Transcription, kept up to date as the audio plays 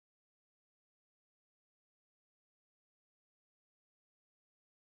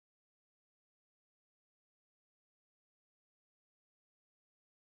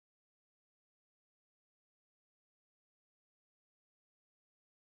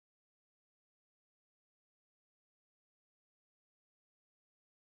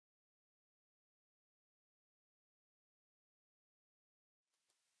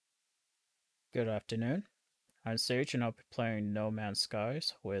Good afternoon. I'm Sage, and I'll be playing No Man's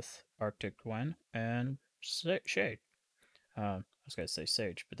Skies with ActicWind and Shade. I was gonna say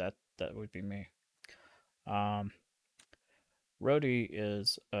Sage, but that would be me. Um, Rhodey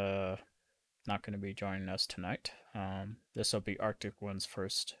is not gonna be joining us tonight. This will be ActicWind's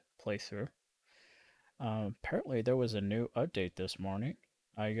first playthrough. Apparently, there was a new update this morning.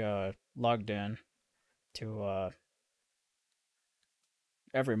 I logged in to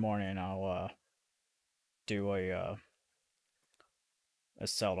every morning. I'll do a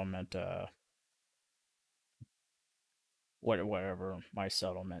settlement whatever my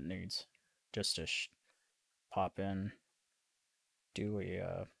settlement needs, just to pop in, do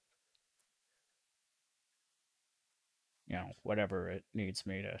a whatever it needs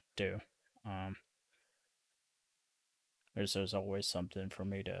me to do. Um, there's always something for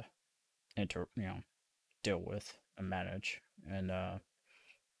me to deal with and manage. And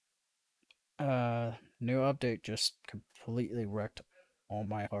new update just completely wrecked all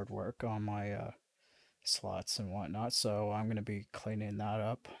my hard work on my slots and whatnot. So I'm gonna be cleaning that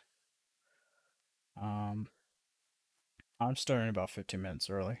up. Um, I'm starting about 15 minutes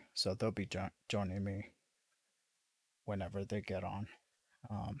early, so they'll be joining me whenever they get on.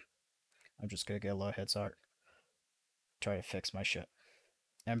 Um, I'm just gonna get a little head start, try to fix my shit,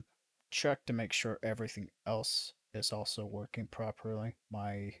 and check to make sure everything else is also working properly.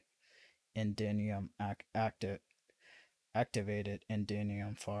 My Indinium activated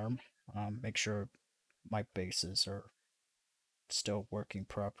Indinium farm. Make sure my bases are still working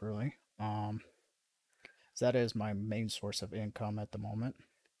properly. That is my main source of income at the moment.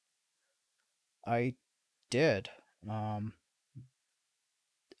 I did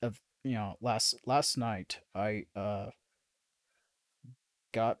of last night I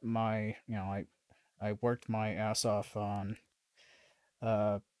got my I worked my ass off on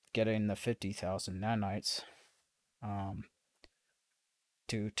uh getting the 50,000 nanites um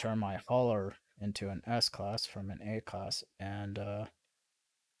to turn my hauler into an S class from an A class, and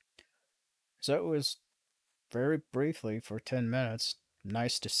so it was very briefly for 10 minutes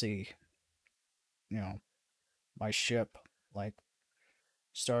nice to see you know my ship like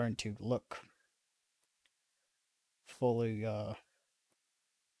starting to look fully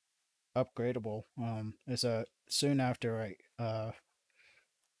upgradable. As a soon after I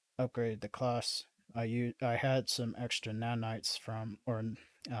upgraded the class, I had some extra nanites from or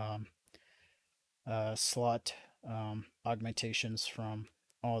um, slot augmentations from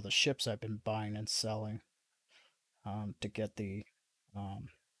all the ships I've been buying and selling, to get the um,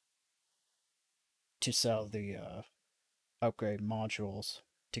 to sell the upgrade modules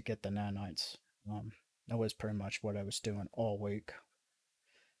to get the nanites. That was pretty much what I was doing all week,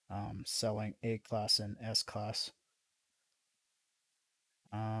 selling A class and S class,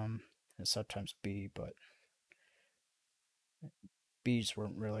 um, and sometimes B, but B's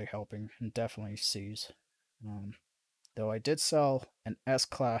weren't really helping, and definitely C's. Um, though I did sell an S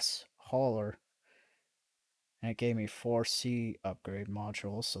class hauler, and it gave me 4C upgrade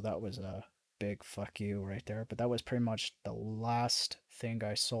modules, so that was a big fuck you right there. But that was pretty much the last thing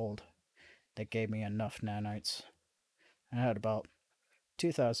I sold that gave me enough nanites. I had about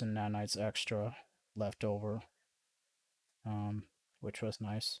 2,000 nanites extra left over, um, which was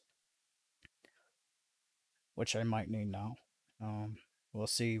nice, which I might need now. Um, we'll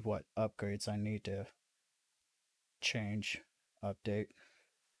see what upgrades I need to change, update.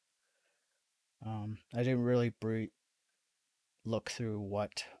 I didn't really look through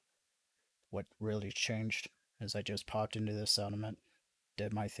what really changed, as I just popped into this settlement,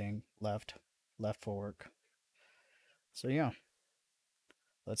 did my thing, left for work. So yeah,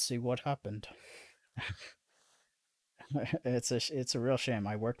 let's see what happened. It's a real shame.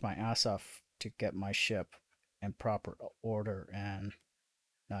 I worked my ass off to get my ship in proper order, and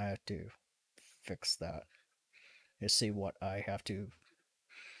now I have to fix that to see what I have to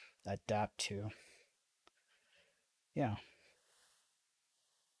adapt to. Yeah,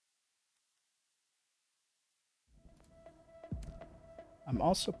 I'm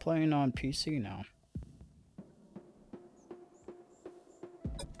also playing on PC now.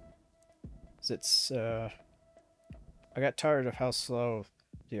 It's I got tired of how slow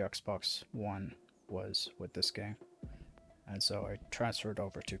the Xbox One was with this game, and so I transferred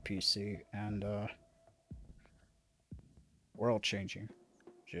over to PC, and world changing.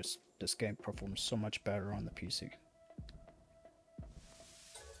 Just this game performs so much better on the PC.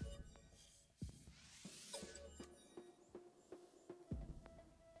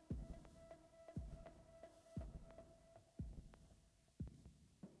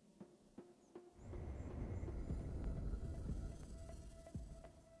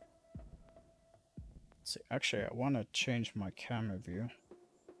 Let's see. Actually, I want to change my camera view.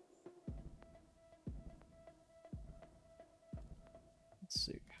 Let's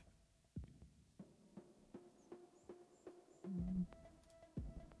see.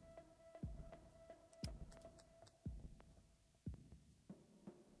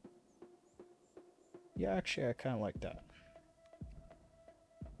 Yeah, actually, I kind of like that.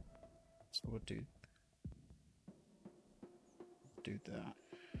 So we'll do that.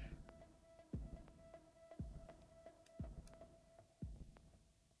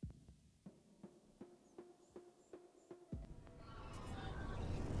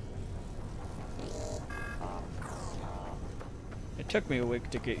 It took me a week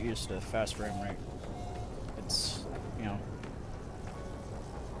to get used to the fast frame rate. It's, you know,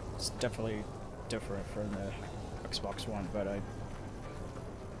 it's definitely different from the Xbox One, but I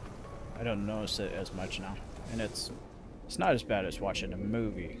don't notice it as much now. And it's not as bad as watching a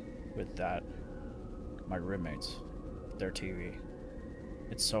movie with that. My roommates, their TV.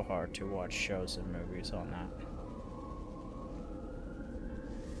 It's so hard to watch shows and movies on that.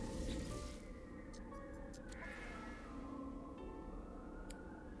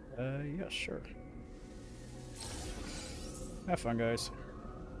 Yeah, sure. Have fun, guys.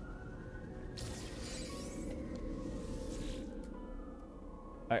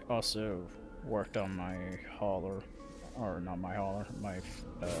 I also worked on my hauler, or not my hauler, my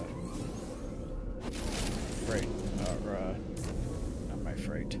freight, or not my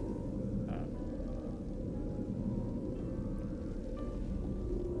freight.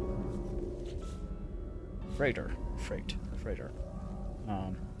 Freighter.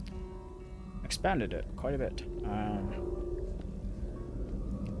 Expanded it quite a bit. I'm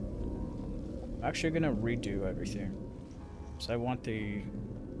actually gonna redo everything. So I want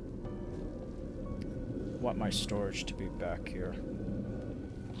my storage to be back here.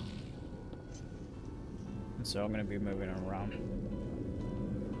 And so I'm gonna be moving it around.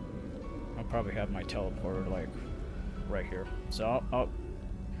 I'll probably have my teleporter like right here. So I'll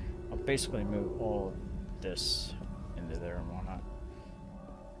basically move all of this into there and whatnot.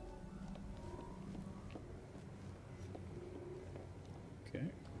 Okay.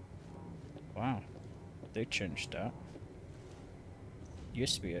 Wow, they changed that.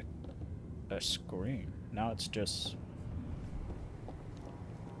 Used to be a screen. Now it's just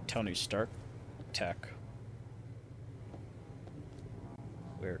Tony Stark tech.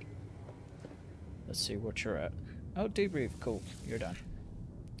 Weird. Let's see what you're at. Oh, debrief. Cool. You're done.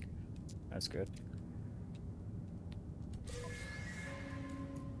 That's good.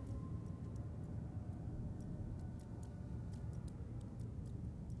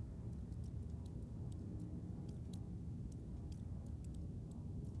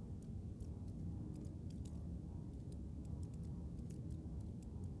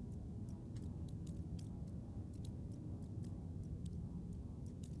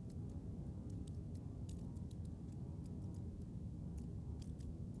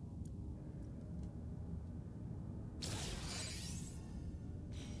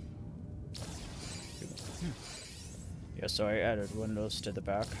 Yeah, so I added windows to the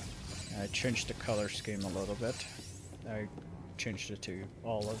back. I changed the color scheme a little bit. I changed it to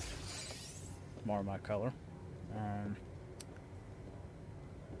olive, more my color.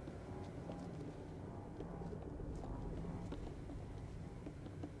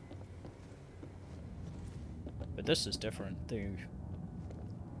 But this is different. The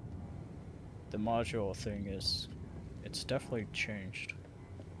module thing is, it's definitely changed.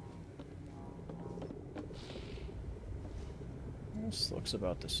 This looks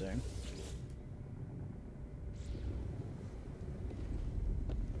about the same.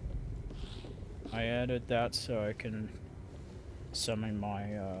 I added that so I can summon my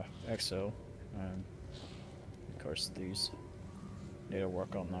EXO. Of course, these need to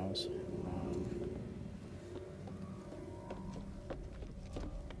work on those.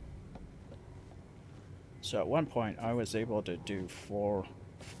 So at one point, I was able to do 4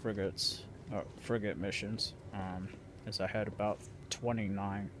 frigate missions, as I had about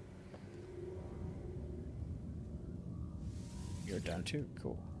 29. You're done too?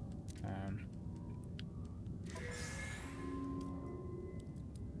 Cool.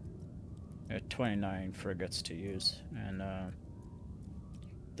 I had 29 frigates to use, and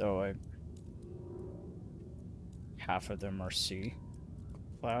though half of them are C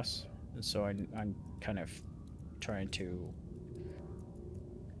class, and so I'm kind of trying to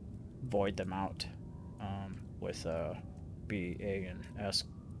void them out with B, A, and S.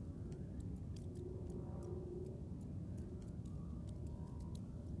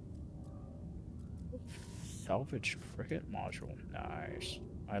 Salvage frigate module. Nice.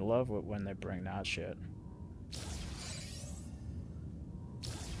 I love it when they bring that shit.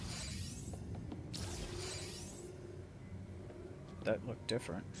 that looked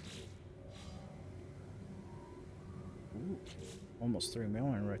different. Ooh, almost 3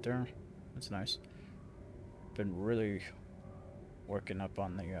 million right there. That's nice. Been really working up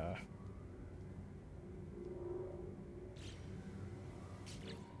on the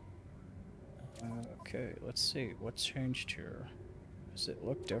okay, let's see what's changed here. Does it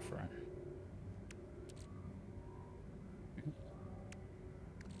look different?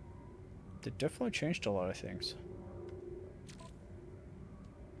 They definitely changed a lot of things.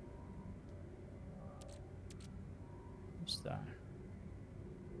 What's that?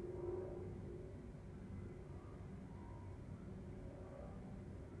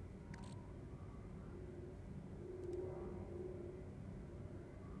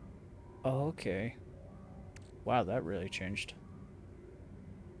 Oh, okay. Wow, that really changed.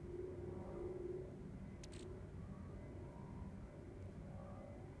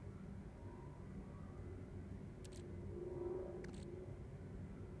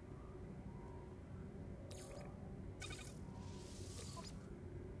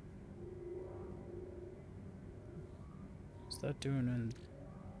 What's that doing in...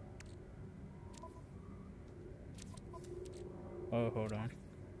 Oh, hold on.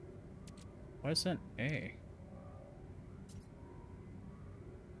 Why is that A?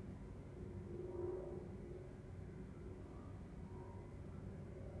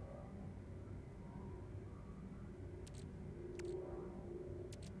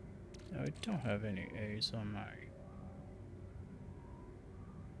 No, I don't have any A's on my...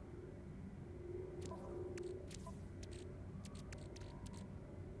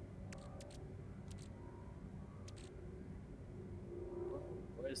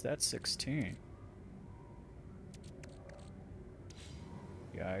 Why is that 16?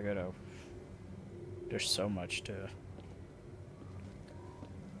 Yeah, I gotta... There's so much to...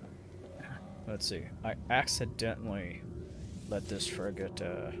 Let's see. I accidentally let this frigate,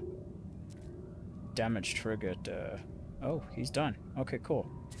 damaged frigate, Oh, he's done. Okay, cool.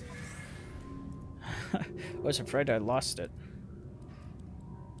 I was afraid I lost it.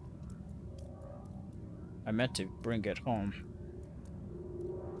 I meant to bring it home.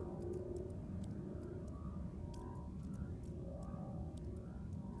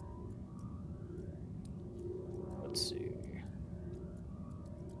 Let's see.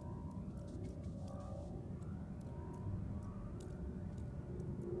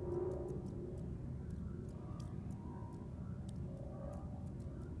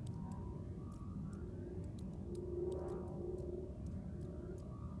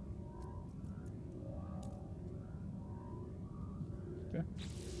 Okay.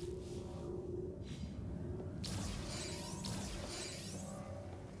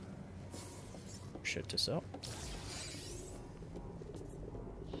 Shit to sell.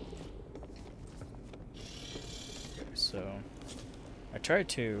 Okay, so I tried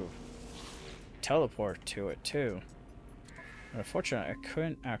to teleport to it too. But unfortunately, I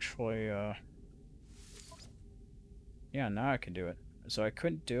couldn't actually, yeah, now I can do it. So I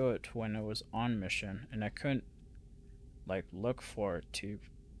couldn't do it when it was on mission, and I couldn't, like, look for it to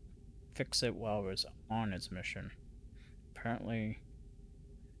fix it while it was on its mission. Apparently,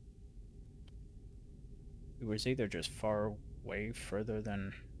 it was either just far way further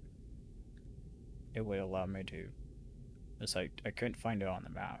than it would allow me to. It's like, I couldn't find it on the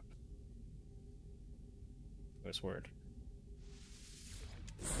map. It was weird.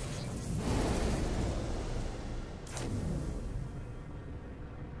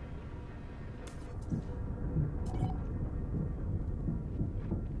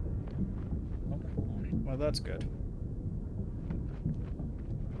 Well, that's good.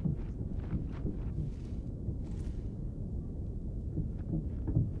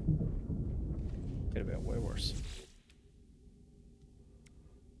 Could have been way worse.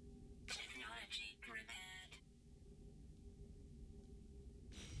 Technology repaired.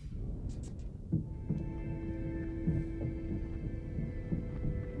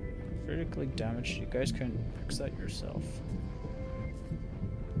 Critically damaged. You guys couldn't fix that yourself.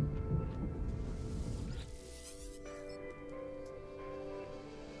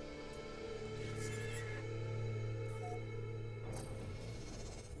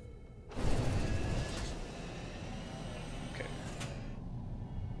 Okay.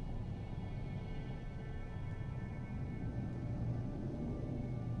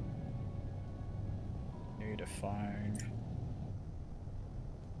 Need to find...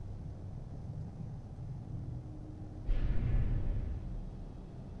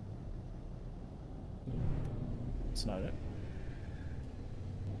 That's not it.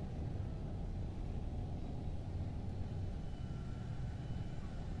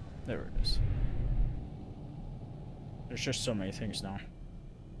 There it is. There's just so many things now.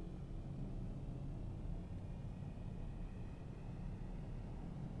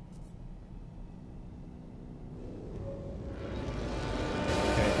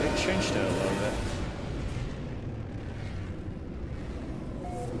 Okay, they changed it a little bit.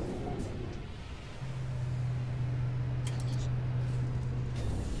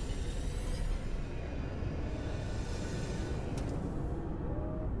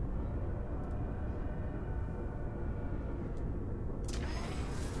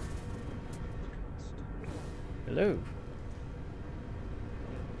 Hello.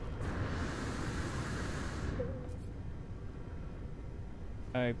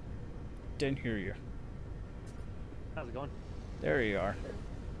 I didn't hear you. How's it going? There you are.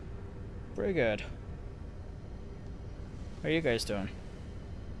 Pretty good. How are you guys doing?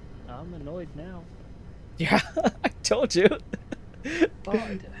 I'm annoyed now. Yeah, I told you.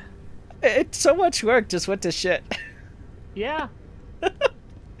 God. It's so much work just went to shit. Yeah.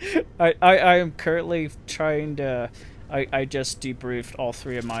 I am currently trying to... I just debriefed all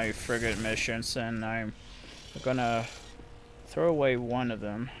 3 of my frigate missions, and I'm gonna throw away one of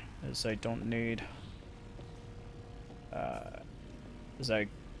them, as I don't need... as I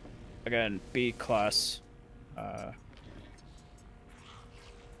got B class... got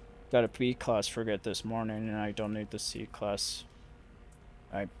a B class frigate this morning, and I don't need the C class.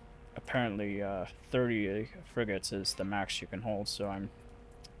 Apparently 30 frigates is the max you can hold, so I'm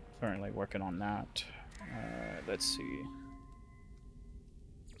currently working on that. Let's see.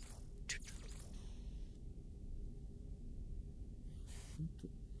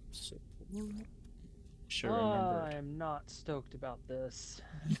 Should remember. I am not stoked about this.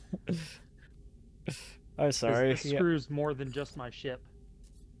 I'm sorry. This screws more than just my ship.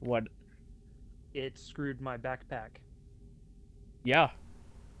 What? It screwed my backpack. Yeah.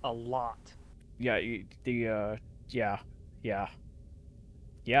 A lot. Yeah.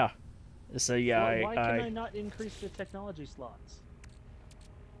 Yeah. So yeah. Why can I not increase the technology slots?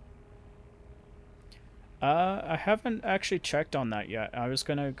 I haven't actually checked on that yet. I was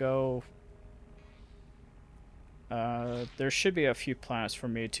gonna go. There should be a few planets for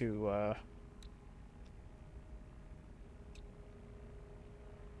me to.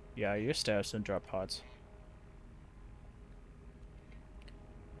 Yeah, I used to have some drop pods.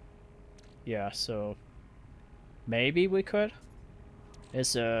 Yeah, so maybe we could.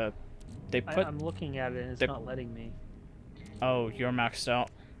 Is they put. I'm looking at it and it's not letting me. Oh, you're maxed out.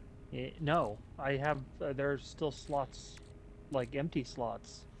 No, I have. There's still slots, like empty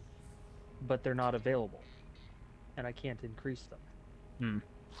slots, but they're not available, and I can't increase them.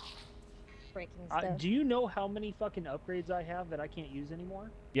 Breaking stuff. Do you know how many fucking upgrades I have that I can't use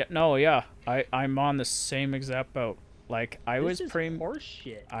anymore? Yeah, no, yeah. I'm on the same exact boat. Like This is horse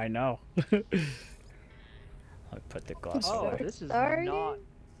shit. I know. I'll put the glass Oh, away. this is Sorry? not.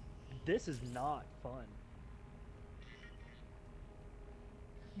 This is not fun.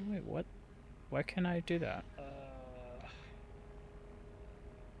 Wait, what? Why can't I do that?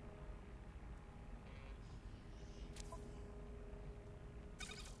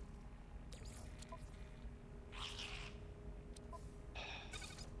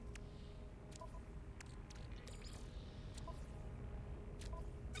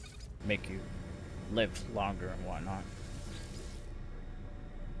 Make you live longer and whatnot.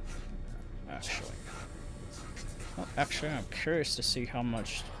 Actually, I'm curious to see how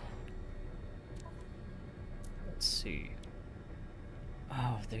much. Let's see.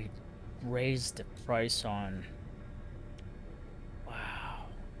 Oh, they raised the price on. Wow.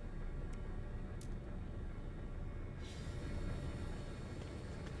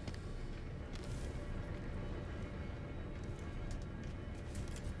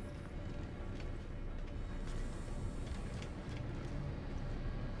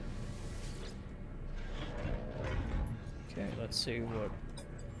 Okay, let's see what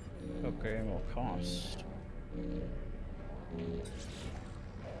upgrading will cost.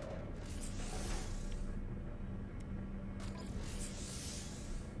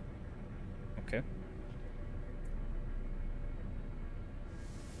 Okay.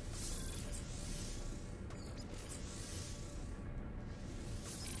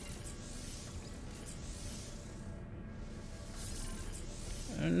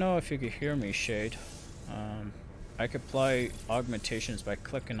 I don't know if you could hear me, Shade. I could apply augmentations by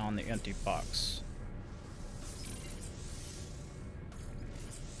clicking on the empty box.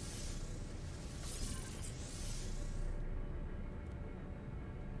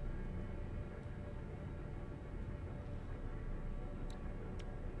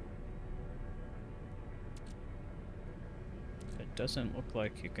 It doesn't look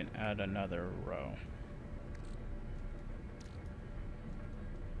like you can add another row.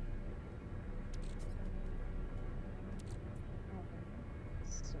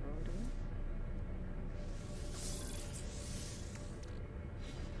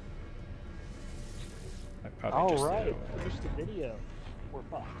 Probably All just right, finish the video. We're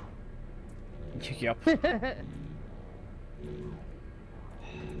fucked. Yep.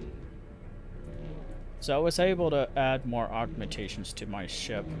 So I was able to add more augmentations to my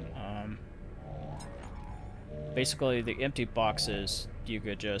ship. Basically, the empty boxes, you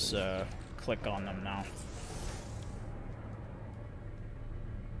could just click on them now.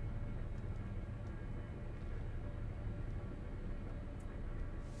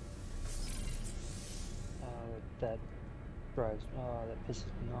 That drives. Oh, that pisses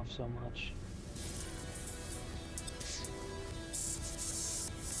me off so much.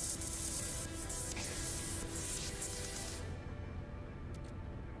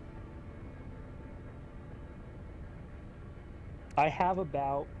 I have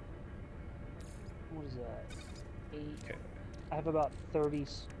about, what is that? 8. Okay. I have about 30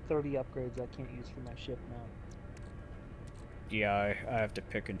 upgrades I can't use for my ship now. Yeah, I have to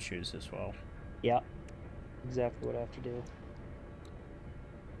pick and choose as well. Yeah, exactly what I have to do.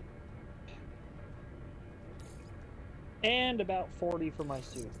 And about 40 for my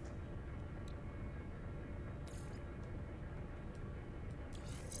suit.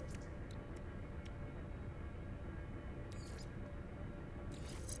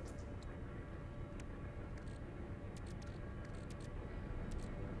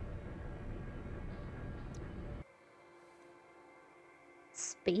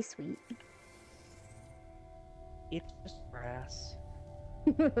 Space wheat. It's just grass.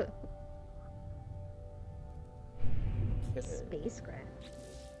 Space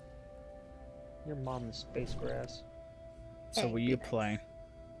grass. Your mom is space grass. So Hey, were you be nice. playing?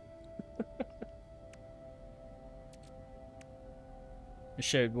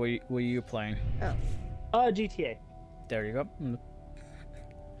 Shade, were you playing? GTA. There you go.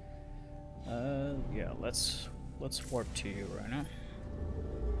 Yeah, let's warp to you right now.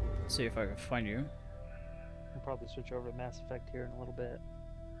 See if I can find you. I'll probably switch over to Mass Effect here in a little bit.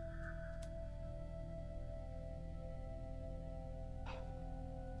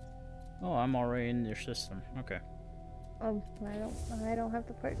 Oh, I'm already in your system. Okay. I don't have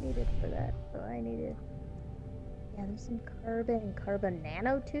the part needed for that, so I need to. Yeah, there's some carbon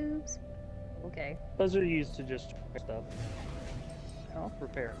nanotubes. Okay. Those are used to just stuff. Oh.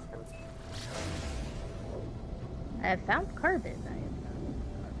 Repair. I have found carbon. I have found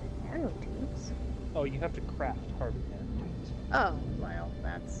carbon nanotubes. Oh, you have to craft carbon nanotubes. Oh, well,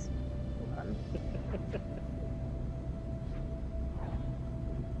 that's fun.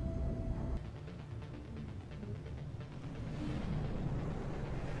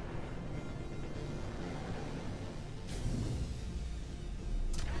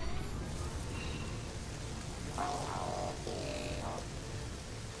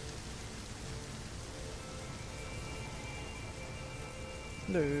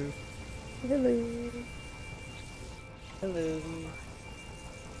 Hello. Hello. Hello.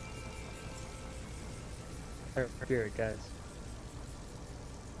 Here, guys.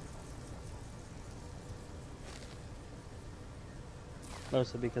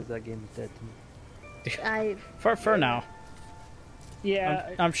 Mostly because that game is dead to me. For now. Yeah,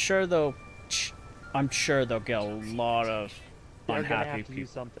 I'm sure they'll get a lot of they're gonna unhappy have to do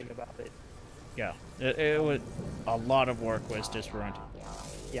people. something about it. Yeah, it would. A lot of work was just ruined.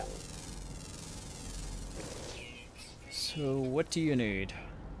 Yeah. So what do you need?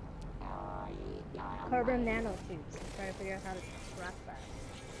 Carbon nanotubes. I'm trying to figure out how to craft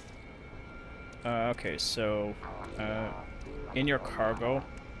that. Okay, so in your cargo,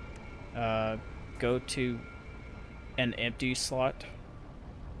 go to an empty slot,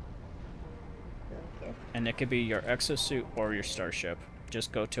 Okay. and it could be your exosuit or your starship.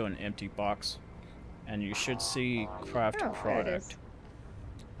 Just go to an empty box, and you should see craft Oh, there it product. is.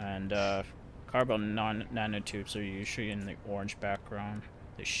 And carbon nanotubes are usually in the orange background.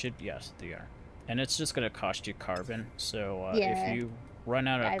 They should, yes, they are. And it's just gonna cost you carbon. So Yeah. if you run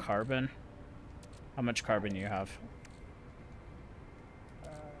out of I've- carbon, how much carbon you have?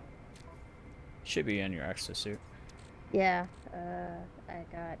 Should be in your exosuit. Yeah, I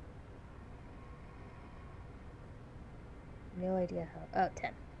got no idea how. Oh,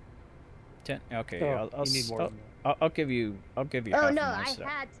 10. 10. Okay, Oh, you need more than that. I'll give you. I'll give you. Oh half no, of my I stuff.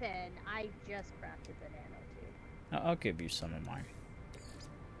 had 10. I just crafted the nanotube. I'll give you some of mine.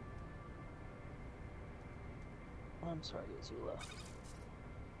 I'm sorry, Azula.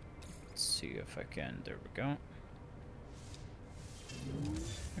 Let's see if I can. There we go.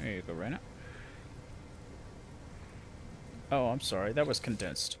 There you go, Rena. Oh, I'm sorry. That was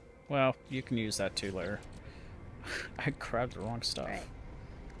condensed. Well, you can use that too later. I grabbed the wrong stuff. Right.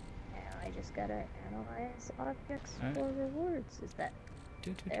 Now I just gotta analyze objects Alright. for rewards. Is that?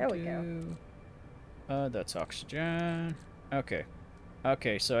 Do, do, There do, we go. do. That's oxygen. Okay.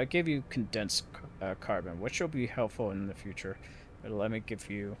 Okay, so I gave you condensed carbon, which will be helpful in the future. But let me give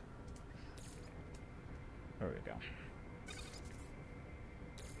you... There we go.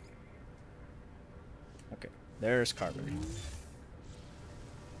 Okay, there's carbon.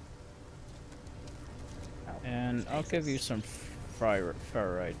 And I'll give you some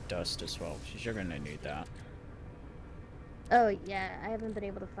ferrite dust as well, because you're gonna need that. Oh yeah, I haven't been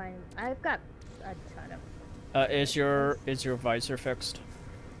able to find. I've got a ton of. Is your visor fixed?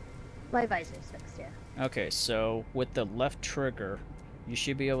 My visor's fixed, yeah. Okay, so with the left trigger, you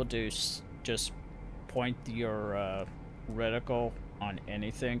should be able to just point your reticle on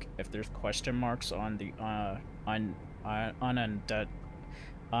anything. If there's question marks on the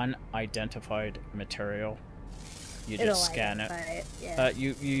unidentified material, you just scan it. Yeah.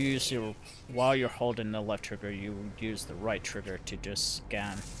 You use your, while you're holding the left trigger, you use the right trigger to just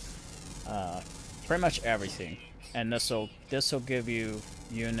scan pretty much everything, and this'll give you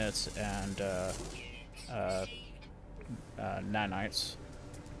units and nanites,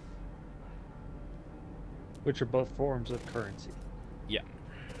 which are both forms of currency. Yeah.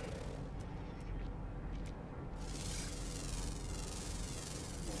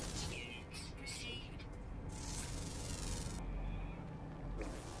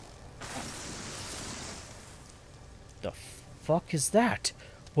 The fuck is that?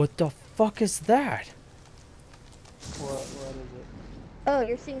 What the fuck is that? What is it? Oh,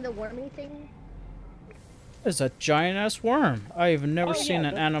 you're seeing the wormy thing? It's a giant ass worm. I've never seen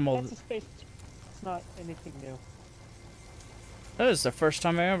an animal. That's a space. It's not anything new. That is the first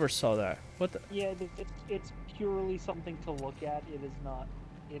time I ever saw that. What the? Yeah, it's purely something to look at. It is not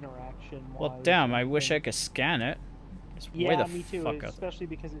interaction. Well, damn! I wish I could scan it. It's way the me too. fuck up. Especially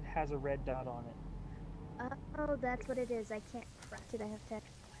because it has a red dot on it. Oh, that's what it is. I can't craft it. I have to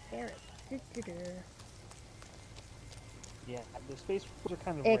repair it. Yeah, the space are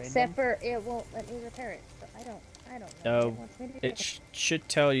kind of Except random. for it won't let me repair it. So I don't know. No, what it wants me to do. it should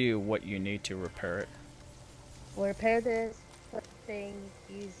tell you what you need to repair it. We'll repair this thing.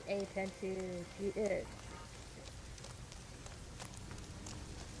 Use a pen to do it.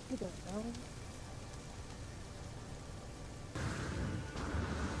 I don't know.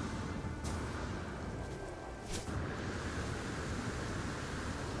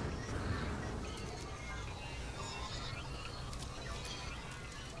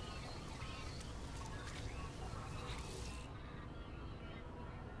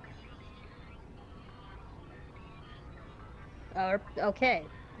 Okay.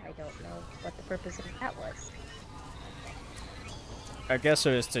 I don't know what the purpose of that was. I guess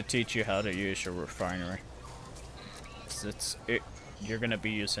it was to teach you how to use your refinery. You're gonna be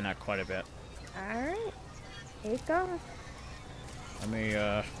using that quite a bit. Alright. Take off. Let me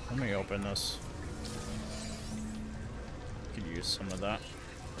open this. Could use some of that.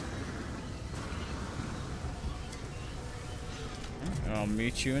 And I'll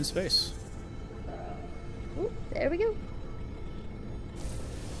meet you in space. Ooh, there we go.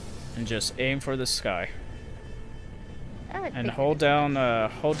 And just aim for the sky. And think hold down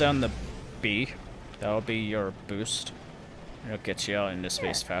the B. That'll be your boost. It'll get you out into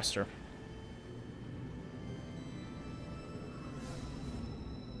space faster.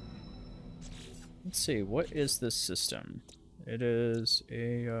 Let's see, what is this system? It is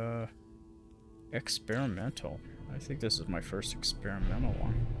a experimental. I think this is my first experimental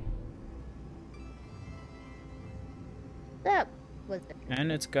one. That was it.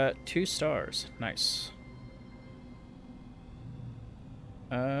 And it's got 2 stars. Nice.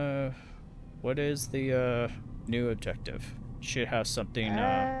 What is the new objective? Should have something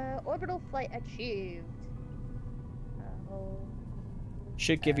Orbital flight achieved.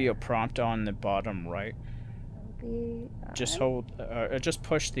 should give you a prompt on the bottom right. Just hold just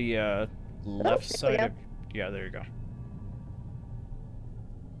push the left side of, yeah, there you go.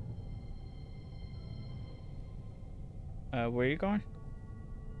 Where are you going?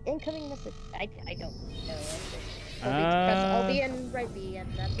 Incoming message. I don't know. I'll be in right B,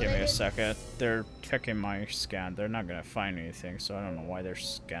 and that's Give what me I a did. second. They're checking my scan. They're not gonna find anything, so I don't know why they're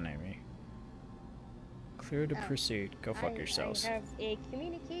scanning me. Clear to proceed. Go fuck yourselves. I have a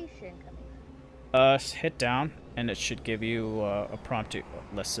communication coming. Hit down, and it should give you a prompt to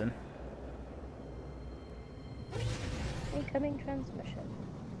listen. Incoming transmission.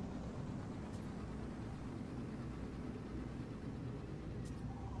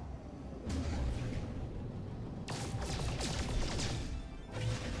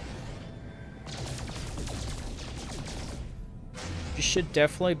 You should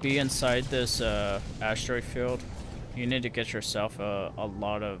definitely be inside this asteroid field. You need to get yourself a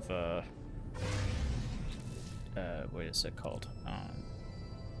lot of what is it called?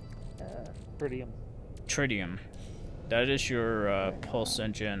 Tritium. Tritium. That is your pulse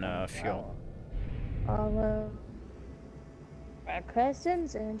engine fuel. Follow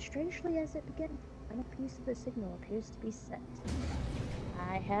crescents, and strangely as it begins, the final piece of the signal appears to be set.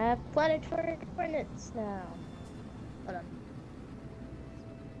 I have planetary coordinates now. Hold on.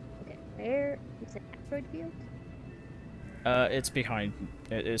 Okay, where is the asteroid field? It's behind.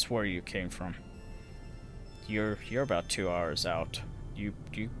 It's where you came from. You're about 2 hours out. You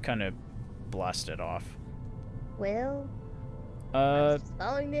kind of blasted off. Well, I Uh, was just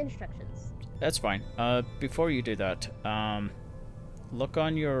following the instructions. that's fine. Before you do that, look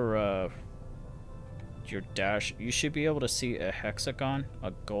on your dash. You should be able to see a hexagon,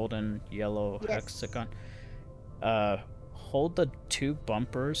 a golden yellow Yes. hexagon. Hold the 2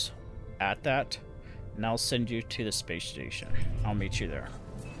 bumpers at that, and I'll send you to the space station. I'll meet you there.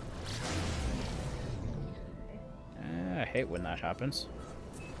 I hate when that happens.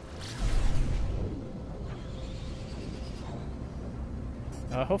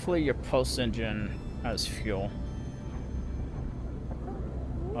 Hopefully your pulse engine has fuel.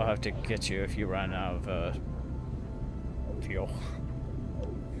 I'll have to get you if you run out of fuel.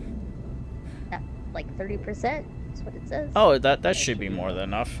 Like 30%. That's what it says. Oh, that should be more than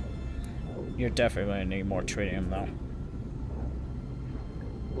enough. You're definitely gonna need more tritium though.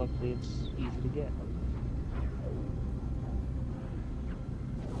 Luckily, it's easy to get.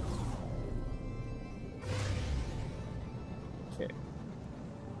 Okay.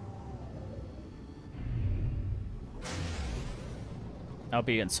 I'll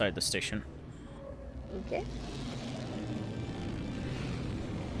be inside the station. Okay.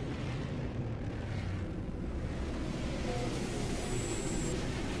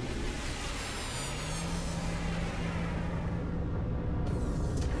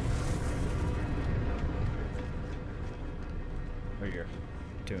 While you're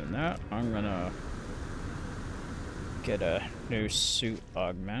doing that, I'm gonna get a new suit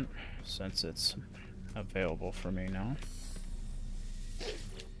augment since it's available for me now.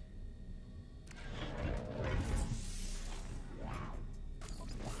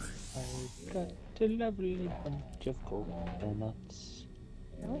 I got a lovely bunch of coconuts.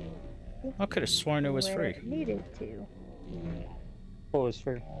 No, I could have sworn it was where free. it needed to. Oh, it's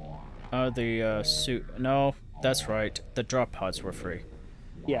free. The suit. No, that's right. The drop pods were free.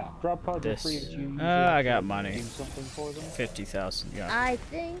 Yeah, drop pods are This. free if you use I it got to money. do something for them. 50,000. Yeah. I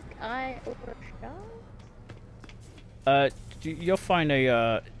think I overshot. You'll find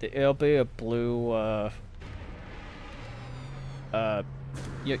a. It'll be a blue.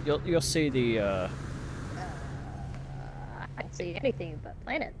 You'll see the. I don't see anything but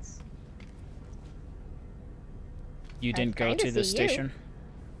planets. You didn't go kinda to the see you. station.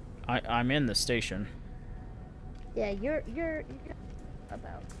 I'm in the station. Yeah, you're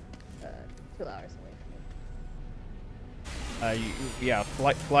about 2 hours away from me. Yeah,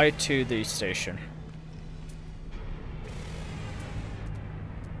 fly to the station.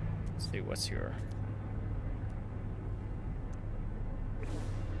 Let's see what's your.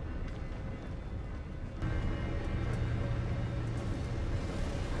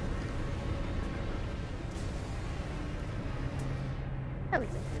 That was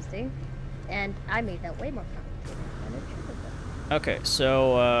interesting. And I made that way more complicated than it should have been. Okay,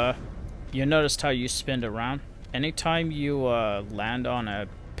 so you noticed how you spin around. Anytime you land on a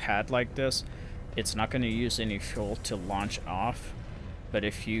pad like this, it's not going to use any fuel to launch off. But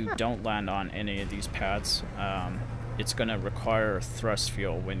if you don't land on any of these pads, it's going to require thrust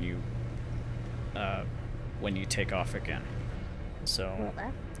fuel when you take off again. So Well,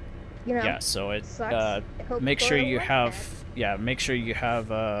 that, you know, yeah, so it sucks. I hope make sure it'll you work have then. make sure you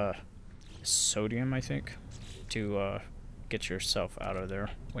have sodium, I think, to get yourself out of there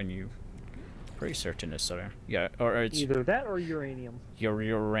when you. Pretty certain it's sodium. Yeah, or it's Either that or uranium. your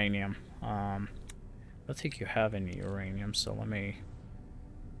uranium. I don't think you have any uranium, so let me.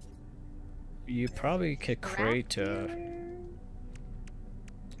 You probably could create you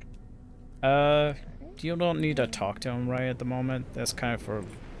don't need to talk to him right at the moment. That's kind of for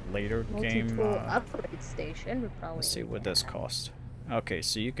later game. Multi-tool upgrade station would probably. Let's see need what this that. costs. Okay,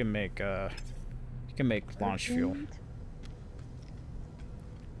 so you can make launch fuel.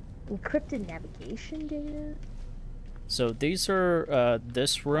 Encrypted navigation data. So these are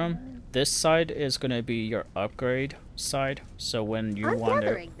this room. This side is gonna be your upgrade side. So when you I'm want to,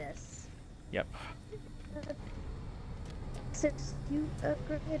 gathering this. yep. Since you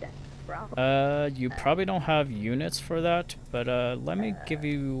upgraded, probably. You probably don't have units for that, but let me give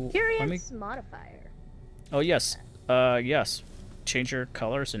you. Let me. Curious modifier. Oh yes. Yes. Change your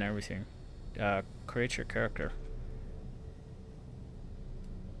colors and everything. create your character.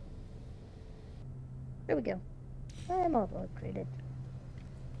 There we go. I'm all created.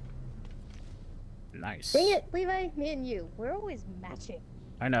 Nice. Dang it, Levi, me and you, we're always matching.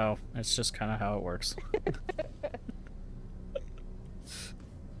 I know. It's just kind of how it works.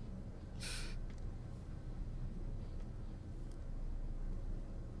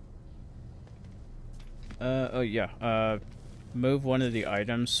 Oh yeah. Move one of the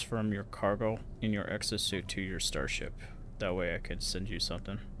items from your cargo in your exosuit to your starship. That way I could send you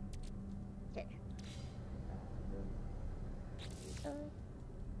something. Okay.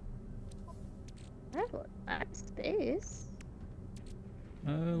 I have a lot of space.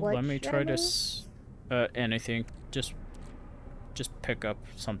 What Let me should I try to move? anything. Just pick up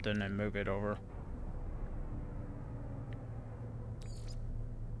something and move it over.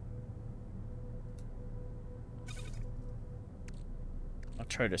 I'll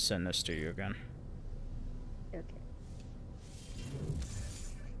try to send this to you again. Okay.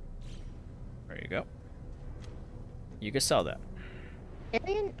 There you go. You can sell that.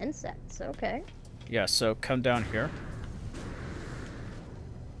 Alien insects, okay. Yeah, so come down here.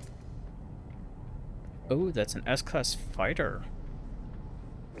 Oh, that's an S-Class fighter.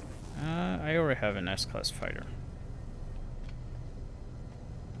 I already have an S-Class fighter.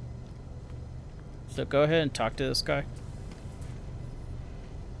 So go ahead and talk to this guy.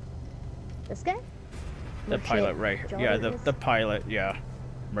 This guy? The Merchant pilot right here. Yeah, Jarvis? the pilot, yeah.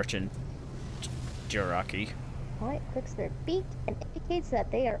 Merchant Jiraki. Pilot clicks their beak and indicates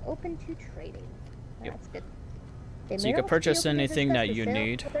that they are open to trading. Yep. That's good. They So may you can also be purchase open to anything discuss that the you sale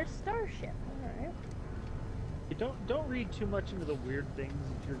need. of their starship. Alright. You don't read too much into the weird things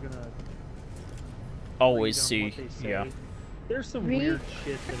that you're gonna Always read on see, what they say. yeah. There's some Read- weird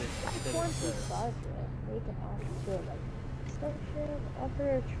shit that it One to says. Sandra. They can offer like starship, offer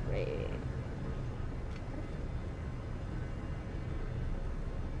a trade.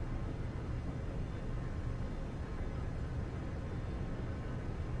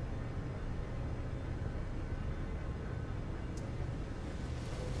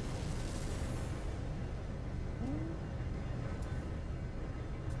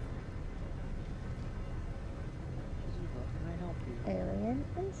 How can I help you? Alien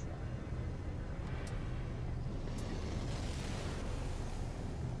insect.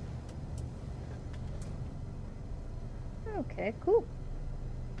 Okay, cool.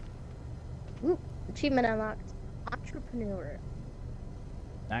 Ooh, achievement unlocked. Entrepreneur.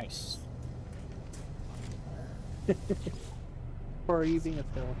 Nice. Or are you being a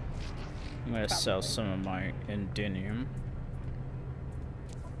pill? I'm gonna sell Probably. some of my Indinium.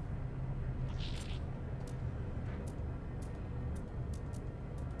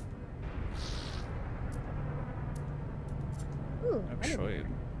 Ooh, I didn't- Actually,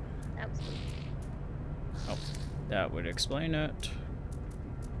 that was good. oh, that would explain it.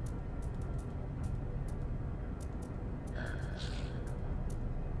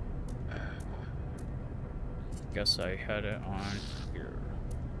 Guess I had it on here.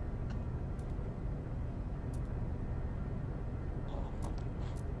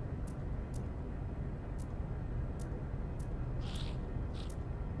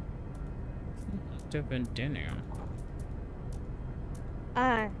 Indinium.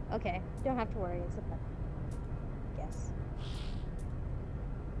 Okay. Don't have to worry. It's a Yes.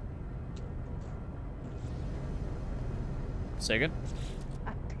 Say again?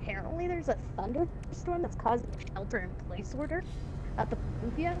 Apparently, there's a thunderstorm that's causing a shelter-in-place order at the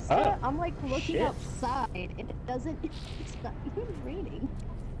Fiesta. Oh, I'm like looking shit. outside, and it doesn't. It's not even raining.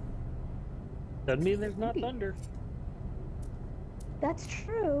 Doesn't mean there's not Maybe. thunder. That's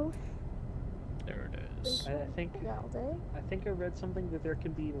true. There it is. I think All day. I think I read something that there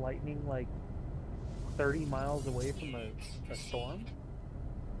can be lightning like 30 miles away from a storm.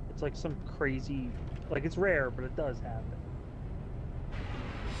 It's like some crazy, like it's rare, but it does happen.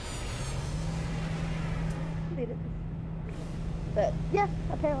 They didn't. But yeah,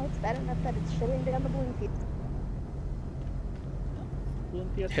 apparently it's bad enough that it's shutting down the balloon feed.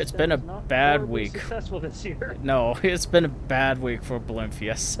 It's been a bad week. Successful this year. No, it's been a bad week for Balloon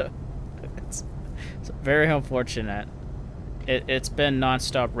Fiesta. It's very unfortunate. It's been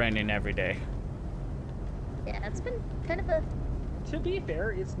non-stop raining every day. Yeah, it's been kind of a. To be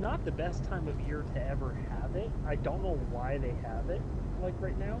fair, it's not the best time of year to ever have it. I don't know why they have it like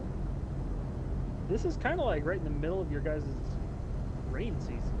right now. This is kind of like right in the middle of your guys' rain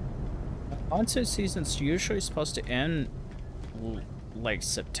season. Monsoon season's usually supposed to end like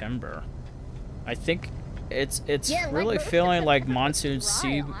September. I think it's Yeah, like really most of feeling like September was monsoon dry,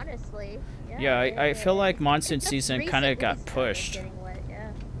 season. Honestly. Yeah, I feel like monsoon Just season kind of recently got started pushed. getting wet,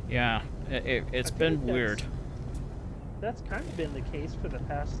 yeah. Yeah, It's I feel been like weird. That's kind of been the case for the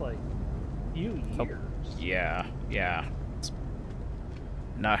past like few Oh, years. yeah. It's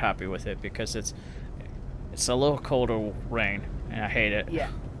not happy with it because it's a little colder rain, and I hate it. Yeah.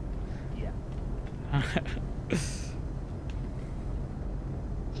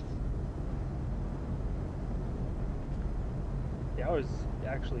 Yeah, I was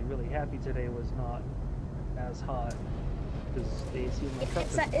actually really happy today was not as hot because the AC in my truck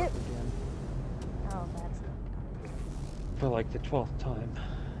It's doesn't a- work it- again Oh, that's for like the 12th time.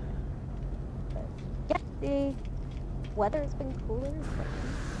 yeah. The weather's been cooler. But...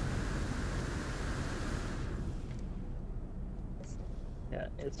 Yeah,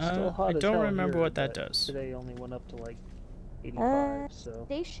 it's still hot I as don't hell remember here, what that but does. Today only went up to like 85, so...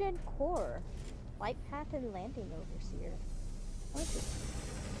 Station Core. Flight path and landing overseer. Okay.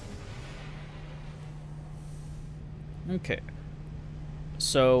 Okay.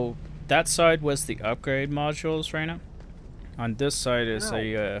 So that side was the upgrade modules, Raina. On this side is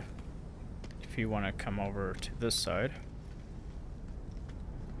a. If you want to come over to this side.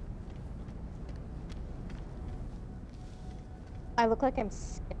 I look like I'm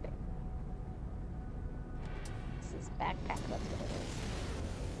skipping. This is backpack. That's what it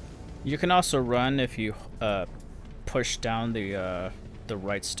is. You can also run if you push down the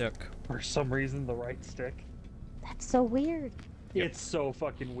right stick. For some reason, the right stick. That's so weird. Yep. It's so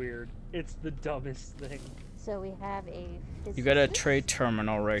fucking weird. It's the dumbest thing. So we have a. You got a physicist. trade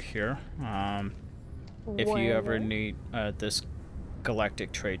terminal right here. If you ever Where? need this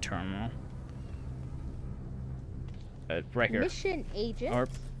galactic trade terminal. Right here. Mission agent. Or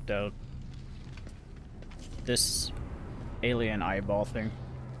this alien eyeball thing.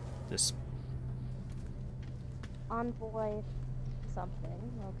 This Envoy.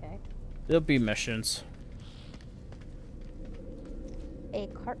 Something. Okay. there'll be missions. A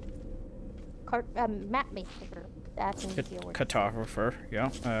map maker. That's an easier word. Cartographer, yeah.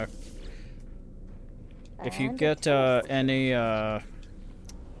 If you And get a any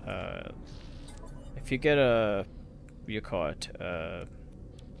if you get a what do you call it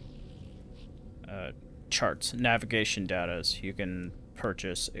charts, navigation datas, you can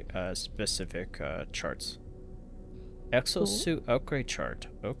purchase specific charts. Exosuit upgrade chart.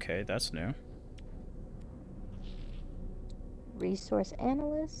 Okay, that's new. resource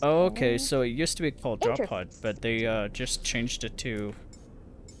analyst. Oh, okay. and- So it used to be called Drop Pod, Interesting. but they just changed it to.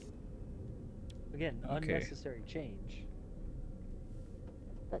 Again, Okay. unnecessary change.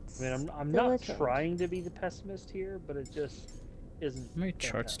 But I mean, I'm still a not change. trying to be the pessimist here, but it just isn't. How many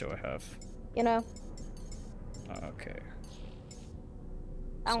charts do I have? You know, Okay.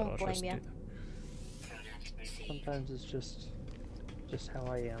 I So won't I'll blame just you. do that. Product received. Sometimes it's just how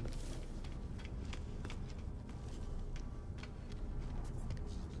I am.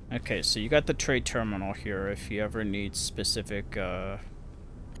 Okay, so you got the trade terminal here if you ever need specific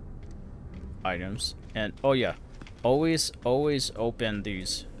items. And oh yeah, always open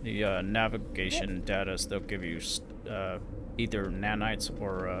the navigation datas. They'll give you either nanites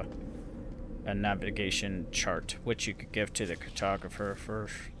or a navigation chart, which you could give to the cartographer for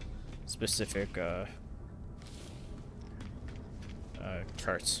specific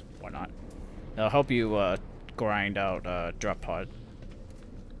charts, whatnot. It'll help you grind out drop pod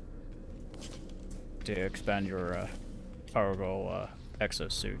to expand your cargo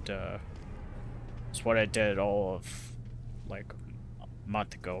exosuit. It's what I did all of like a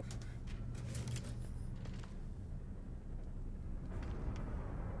month ago.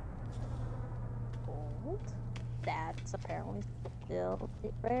 Gold. That's apparently still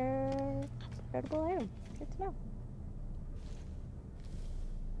a rare, credible item. Good to know.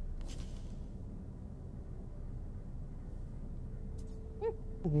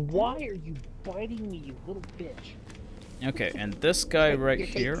 Why are you biting me, you little bitch? Okay, and this guy right Your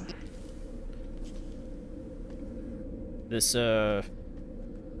here, face. this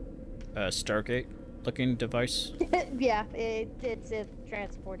Stargate looking device. Yeah, it's a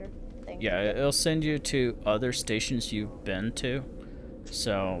transporter thing. Yeah, it'll send you to other stations you've been to.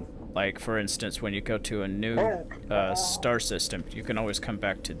 So, like for instance, when you go to a new star system, you can always come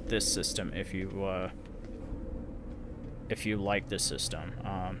back to this system if you like the system.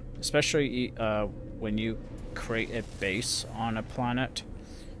 Especially when you create a base on a planet,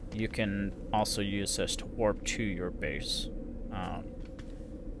 you can also use this to warp to your base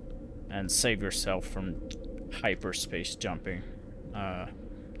and save yourself from hyperspace jumping.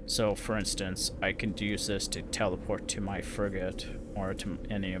 So for instance, I can use this to teleport to my frigate or to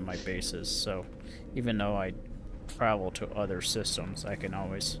any of my bases. So even though I travel to other systems, I can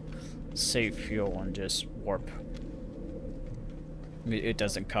always save fuel and just warp. It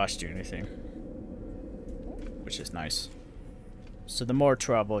doesn't cost you anything, which is nice. So the more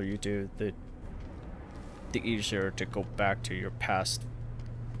travel you do, the easier to go back to your past.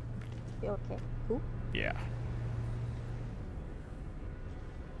 Okay, cool. Yeah.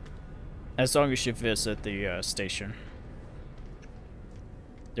 As long as you visit the station.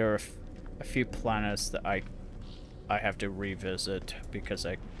 There are a few planets that I have to revisit because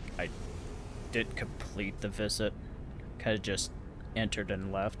I did complete the visit. Kind of just entered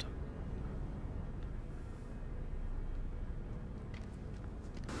and left.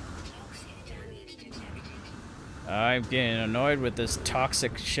 Toxic damage detected. I'm getting annoyed with this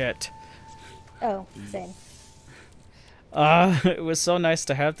toxic shit. Oh, same. It was so nice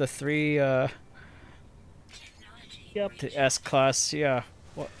to have the 3 Technology Yep. the S class. Yeah.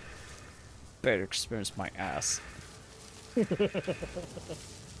 What? Better experience my ass.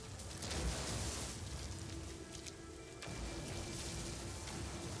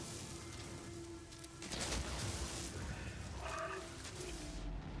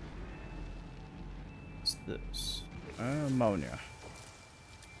 What's this? Ammonia.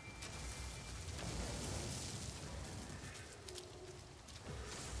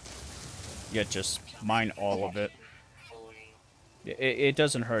 Yeah, just mine all of it. It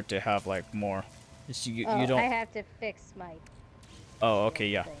doesn't hurt to have like more. You don't. I have to fix my Oh, okay,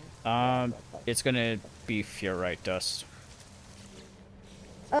 yeah. thing. It's gonna be fluorite dust.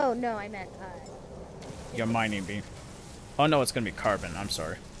 Oh no, I meant Your mining beam. Oh no, it's gonna be carbon. I'm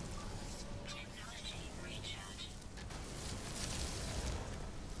sorry. technology recharge.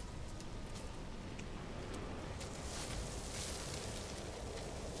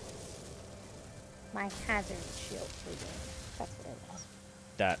 my hazard shield reading. That's what it was.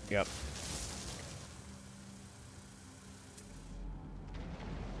 That. Yep.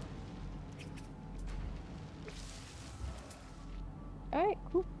 Alright,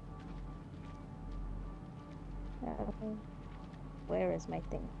 cool. Where is my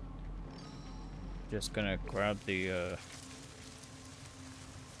thing? Just gonna grab the.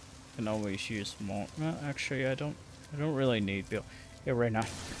 Can always use more. Well, actually, I don't really need Bill. Yeah, right now.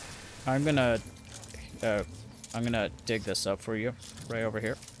 I'm gonna dig this up for you, right over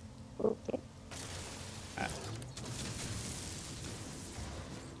here. Okay.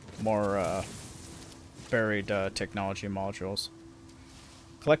 More buried technology modules.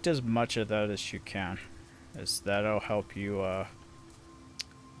 Collect as much of that as you can, as that'll help you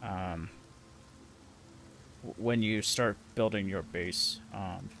when you start building your base.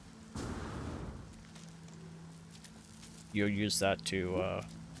 You'll use that to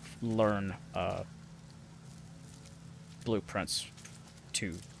learn blueprints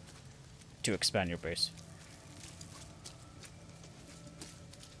to expand your base.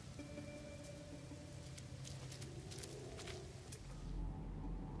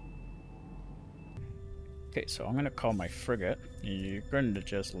 Okay, so I'm gonna call my frigate, and you're going to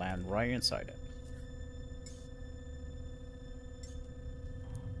just land right inside it.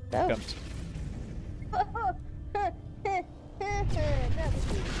 Oh. Comes.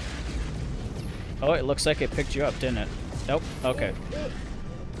 Oh, it looks like it picked you up, didn't it? Nope. Okay.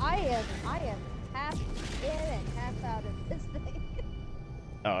 I am half in and half out of this thing.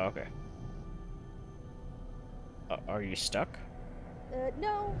 Oh, okay. Are you stuck?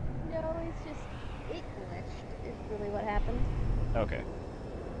 No, it's just it glitched. Is really what happened. Okay.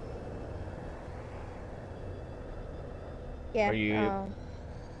 Yeah.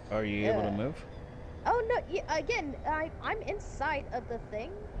 Are you able to move? Oh no! Yeah, again, I'm inside of the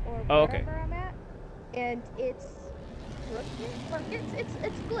thing or Oh, okay. wherever I'm at, and it's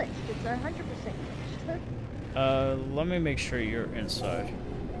it's glitched. It's 100% glitched. Let me make sure you're inside.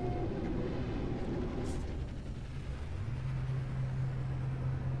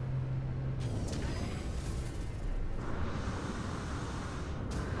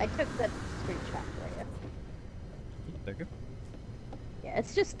 I took the screenshot for you. Thank you. Yeah,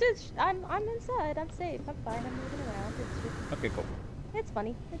 it's I'm inside. I'm safe. I'm fine. I'm moving around. It's just Okay, cool. it's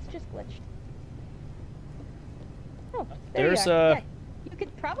funny. It's just glitched. Oh, There's you are. Yeah, you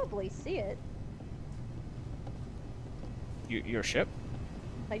could probably see it. Your ship?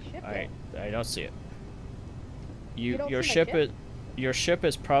 My ship. I don't see it. You don't Your see my ship ship? is your ship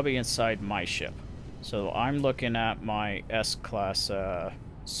is probably inside my ship. So I'm looking at my S-class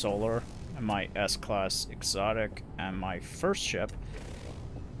solar, and my S-class exotic, and my first ship,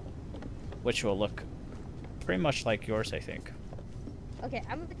 which will look pretty much like yours, I think. Okay,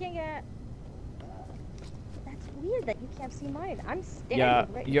 I'm looking at. That's weird that you can't see mine. I'm standing Yeah,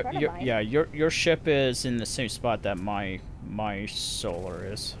 right in front of mine. your ship is in the same spot that my solar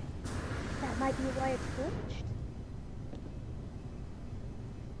is. That might be why it's glitched.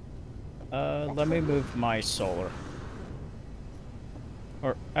 Let me move my solar.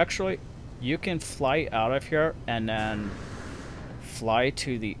 Or actually, you can fly out of here and then fly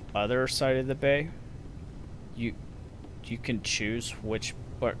to the other side of the bay. You can choose which,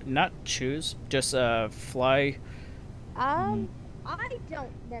 or not choose, just fly. I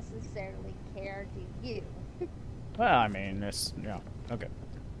don't necessarily care, do you? Well, I mean, it's yeah. Okay,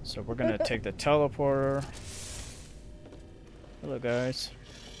 so we're gonna take the teleporter. Hello, guys.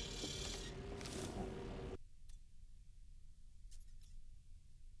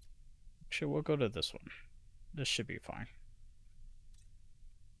 Actually, we'll go to this one. This should be fine.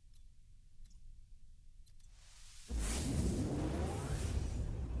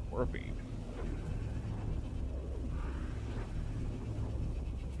 Warpy.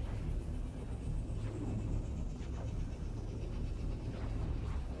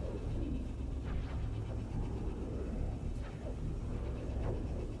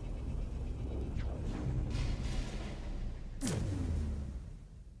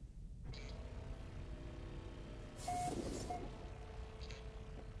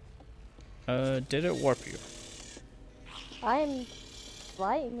 Did it warp you? I'm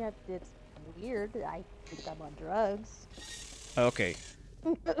flying it. It's weird. I think I'm on drugs. Okay.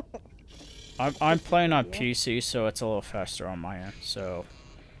 I'm playing on Yeah. PC, so it's a little faster on my end. So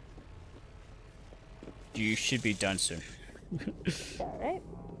you should be done soon. Alright.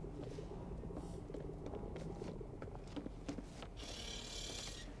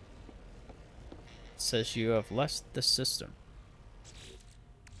 It says you have left the system.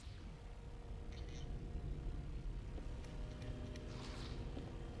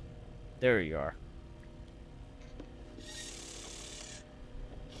 There you are.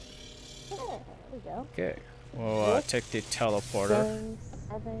 Yeah, there we go. Okay. We'll take the teleporter.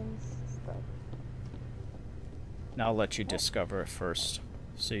 Sevens, stuff. Now I'll let you discover it first,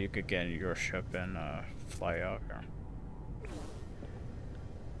 so you could get in your ship and fly out here.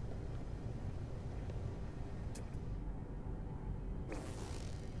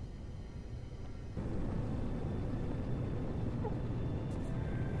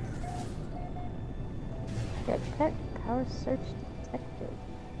 Jetpack power search detected.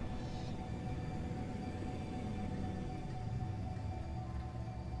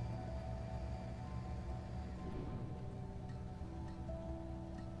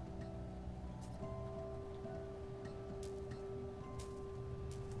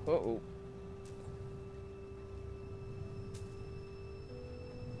 Uh-oh.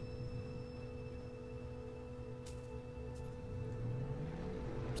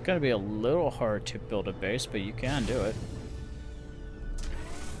 It's gonna be a little hard to build a base, but you can do it.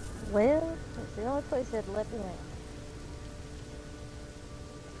 Well, it's the only place that let me land.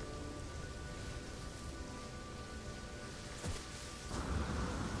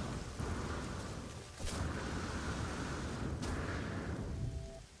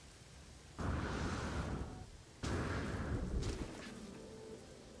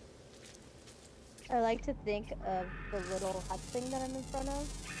 I like to think of the little hut thing that I'm in front of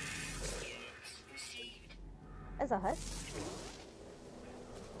as a hut.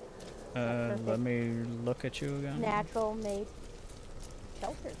 Let me look at you again. Natural made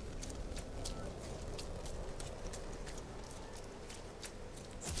shelter.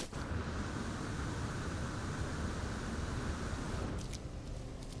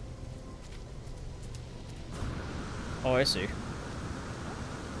 Oh, I see.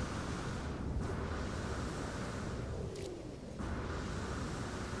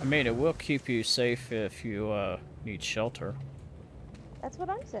 I mean, it will keep you safe if you need shelter. That's what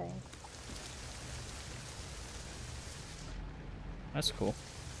I'm saying. That's cool.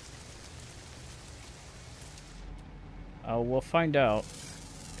 We'll find out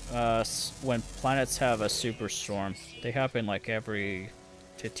when planets have a superstorm. They happen like every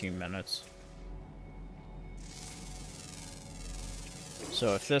 15 minutes.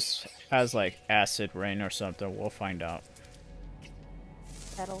 So if this has like acid rain or something, we'll find out.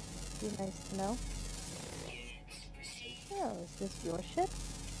 That'll be nice to know. Oh, is this your ship?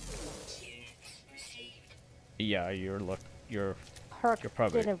 Yeah, you're Parked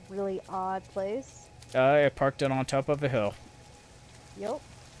probably- in a really odd place. I parked it on top of a hill. Yup.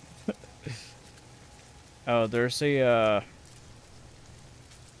 Oh, there's a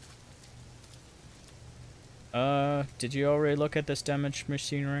did you already look at this damaged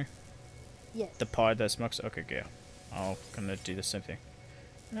machinery? Yes. The pod that smokes? Okay, yeah. I'm gonna do the same thing.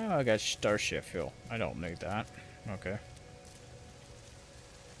 No, I got starship fuel. I don't need that. Okay.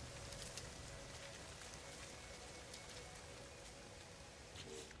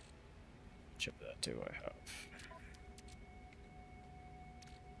 Chip that too, I have.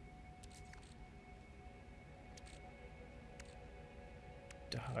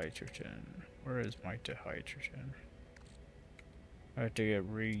 Dihydrogen. Where is my dihydrogen? I have to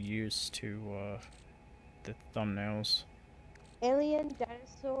get reused to the thumbnails. Alien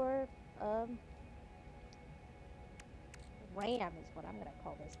dinosaur, ram is what I'm gonna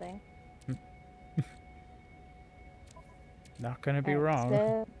call this thing. Not gonna be Alright, wrong.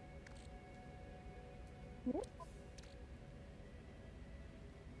 so... Yep.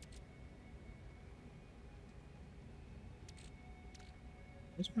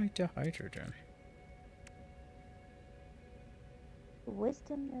 Where's my dihydrogen?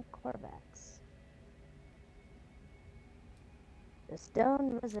 Wisdom of Corvax. The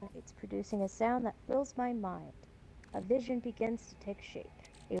stone resonates, producing a sound that fills my mind. A vision begins to take shape.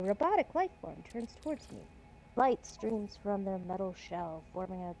 A robotic life form turns towards me. Light streams from their metal shell,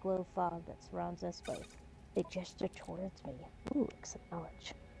 forming a glow fog that surrounds us both. They gesture towards me. Ooh,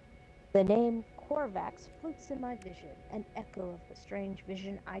 acknowledge. The name Corvax floats in my vision, an echo of the strange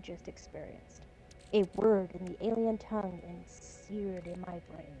vision I just experienced. A word in the alien tongue and seared in my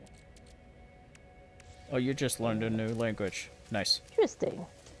brain. Oh, you just learned a new language. Nice. Interesting.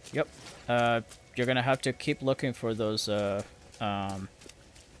 Yep. You're gonna have to keep looking for those,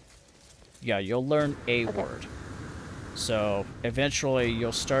 yeah, you'll learn a word. So, eventually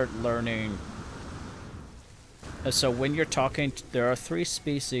you'll start learning... So when you're talking, there are 3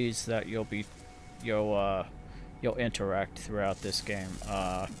 species that you'll interact throughout this game.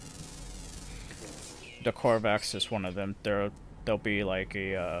 The Corvax is one of them. They'll be like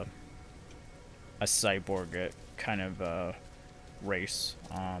a cyborg kind of race.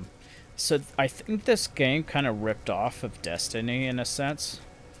 So I think this game kind of ripped off of Destiny in a sense.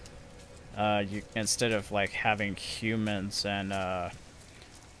 Instead of like having humans and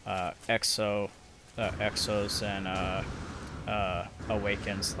exos and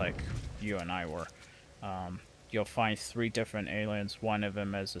awakens like you and I were. You'll find 3 different aliens. One of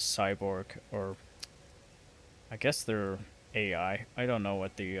them is a cyborg, or I guess they're AI. I don't know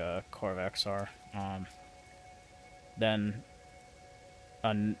what the Corvax are. Then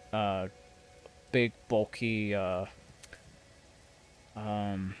a big bulky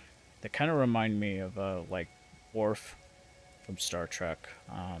they kind of remind me of like Worf from Star Trek.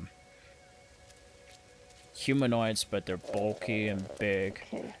 Humanoids, but they're bulky and big.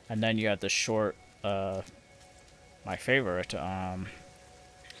 Okay. And then you have the short, my favorite.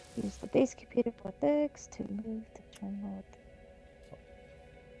 Use the base computer port X to move the terminal.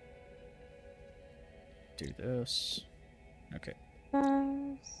 Do this. Okay.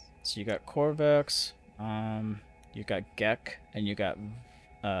 Mouse. So you got Corvax, you got Gek, and you got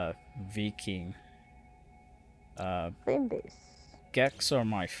Viking. Flame base. Geks are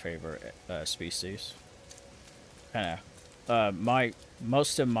my favorite species. Kind of.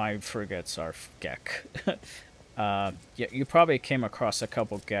 Most of my frigates are Gek. Yeah, you probably came across a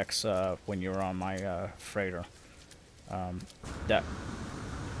couple Geks when you were on my freighter. That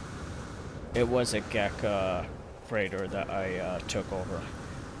it was a Gek freighter that I took over.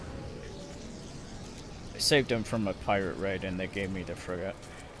 I saved them from a pirate raid, and they gave me the frigate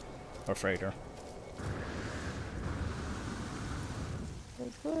or freighter.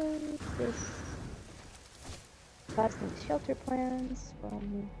 This cosmic shelter plans will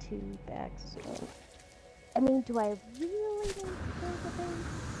need 2 bags. So, I mean, do I really need to build a base?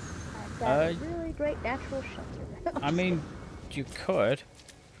 I've got a really great natural shelter. I mean, you could,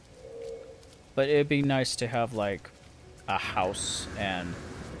 but it'd be nice to have like a house and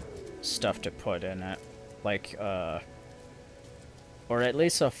stuff to put in it, like or at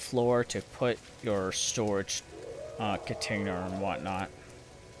least a floor to put your storage container and whatnot.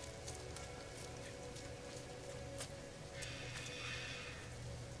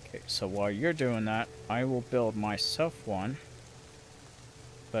 Okay, so while you're doing that, I will build myself one.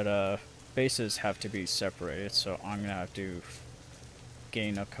 But bases have to be separated, so I'm gonna have to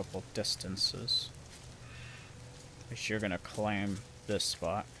gain a couple distances. Because you're gonna claim this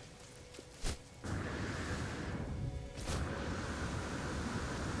spot.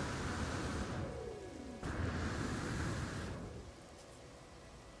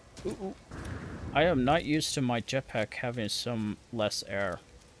 Ooh. I am not used to my jetpack having some less air.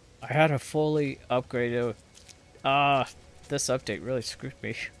 I had a fully upgraded... this update really screwed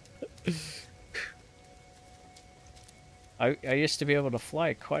me. I used to be able to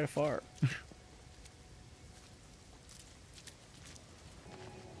fly quite far.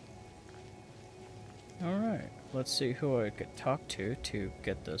 Alright, let's see who I could talk to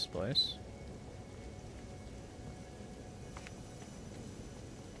get this place.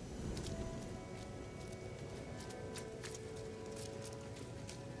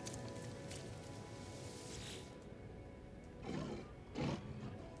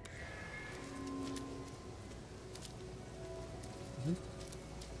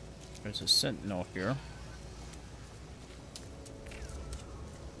 There's a sentinel here.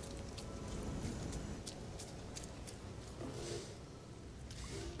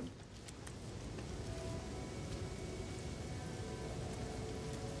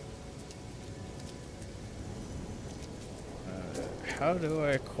 How do I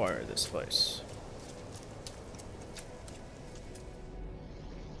acquire this place?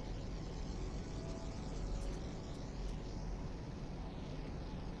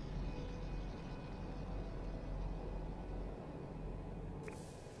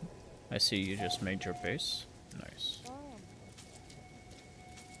 I see you just made your base. Nice.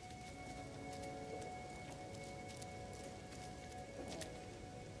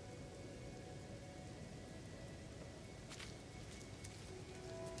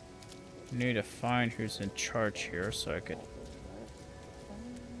 Need to find who's in charge here so I could.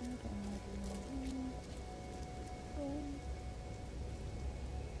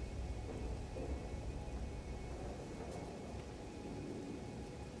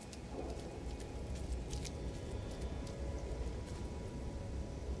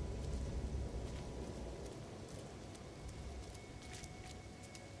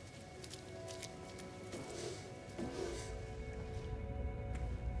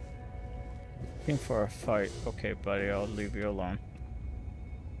 Looking for a fight. Okay, buddy, I'll leave you alone.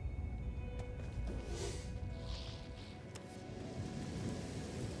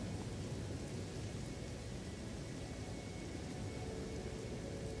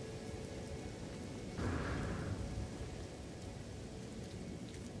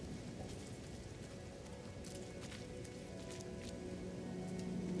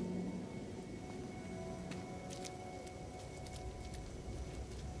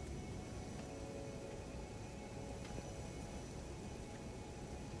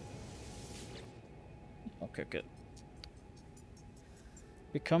 Okay, good.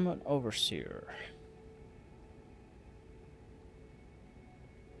 Become an overseer.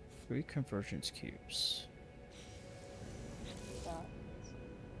 3 convergence cubes.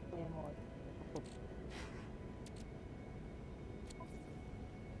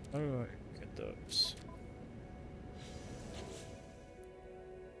 How do I get those?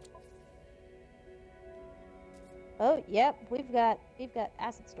 Oh, yep, we've got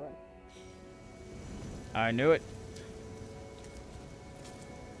acid storm. I knew it.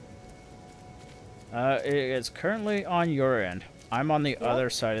 It is currently on your end. I'm on the other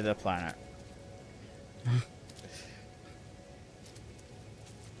side of the planet.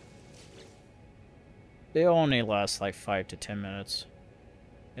 They only last like 5 to 10 minutes.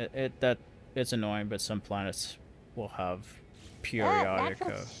 It's annoying, but some planets will have periodic.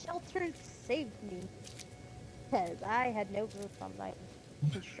 Natural shelter saved me, because I had no roof on my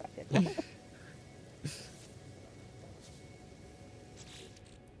constructed.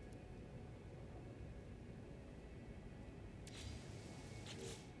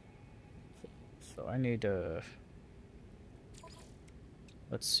 So I need to.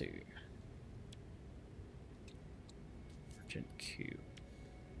 Let's see. Urgent queue.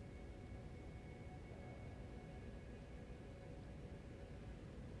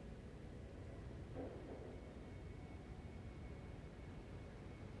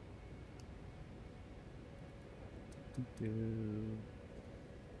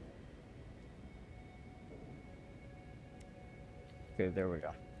 Okay, there we go.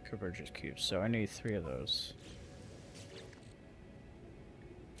 Convergence cubes. So I need 3 of those.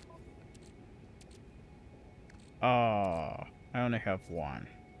 Oh, I only have 1.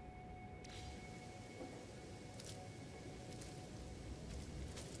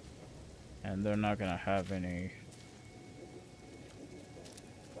 And they're not gonna have any.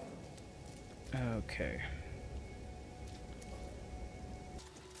 Okay.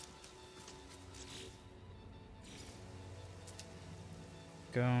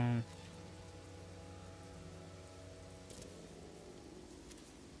 Go.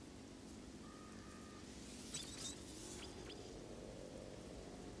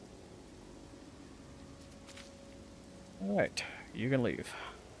 Alright, you can leave.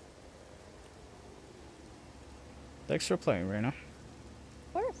 Thanks for playing, Reina. Of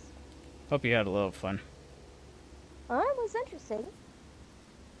course. Hope you had a little fun. Oh, it was interesting.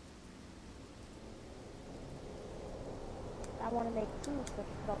 I want to make food for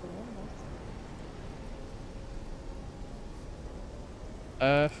all the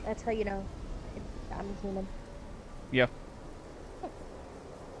animals. That's how you know I'm a human. Yeah.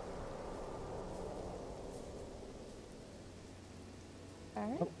 All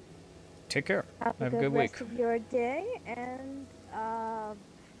right. Take care. Have a Have a good good week. rest of your day, and oh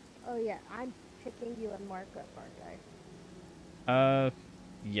yeah, I'm picking you and Mark up, aren't I?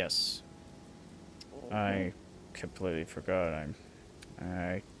 Yes. Okay. I completely forgot.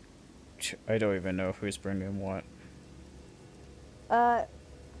 I I don't even know who's bringing what. Uh,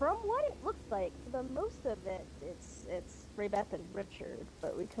 from what it looks like, for the most of it, it's Ray Beth and Richard,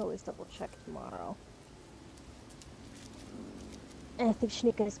 but we can always double check tomorrow. And I think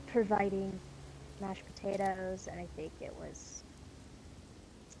Shanika is providing mashed potatoes, and I think it was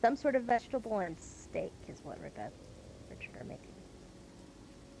some sort of vegetable and steak is what Ray Beth and Richard are making.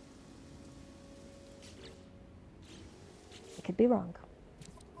 I could be wrong.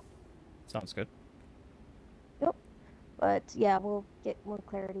 Sounds good. Yep. But yeah, we'll get more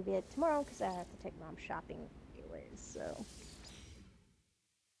clarity via tomorrow because I have to take mom shopping anyways. So,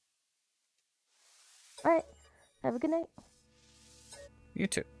 all right. Have a good night. You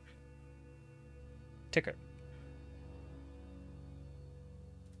too. Take care.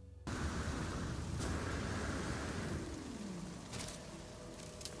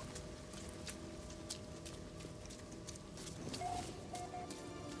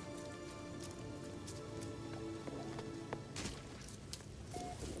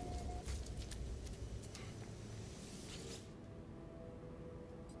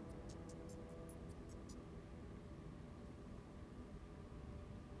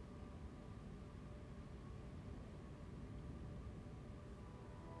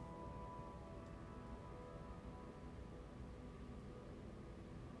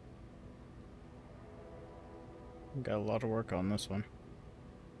 Got a lot of work on this one.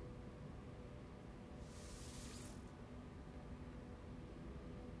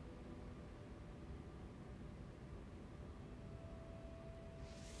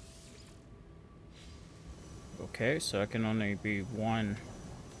 Okay, so I can only be one.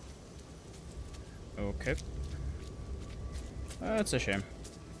 Okay. That's a shame.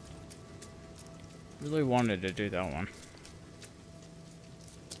 Really wanted to do that one.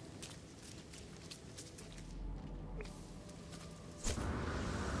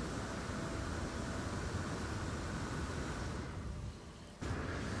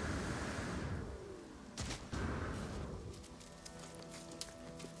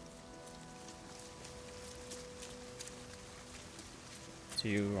 So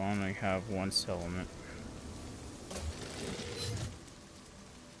you only have one settlement.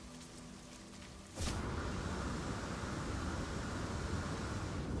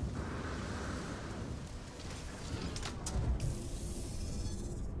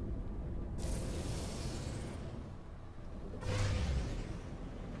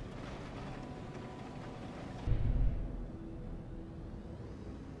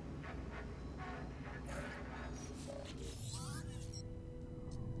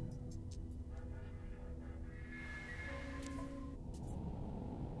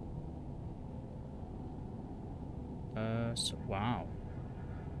 So, wow.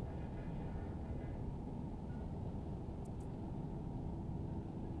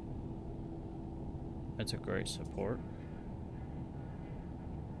 That's a great support.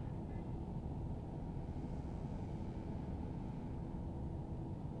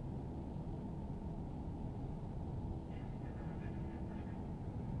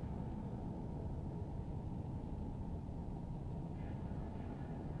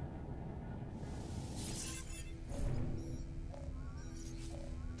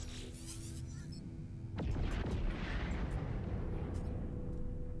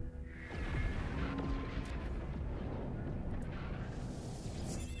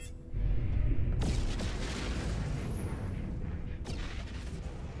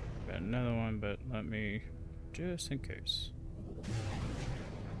 Got another one, but let me, just in case.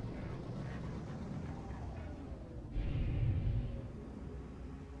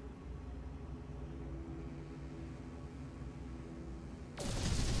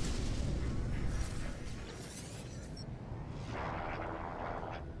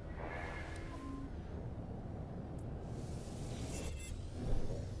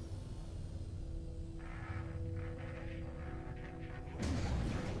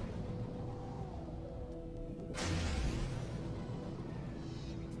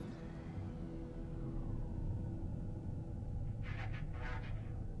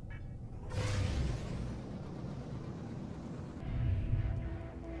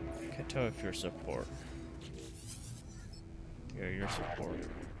 Can't tell if you're support. Yeah, you're support.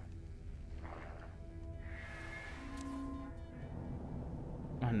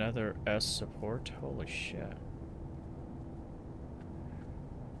 Another S support? Holy shit.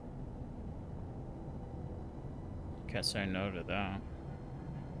 Can't say no to that.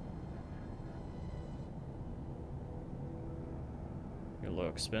 You're a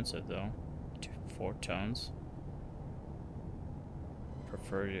little expensive though. 4 tones. For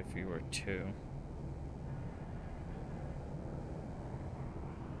prefer it if you were 2.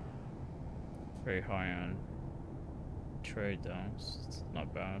 Very high on trade though, so it's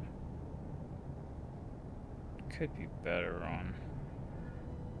not bad. Could be better on.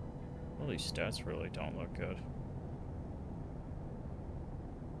 Well, these stats really don't look good.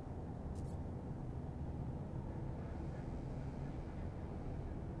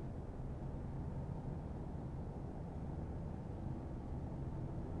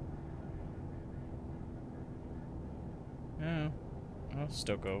 Yeah, I'll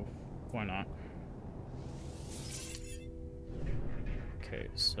still go. Why not? Okay,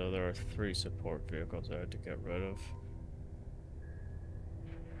 so there are 3 support vehicles I had to get rid of.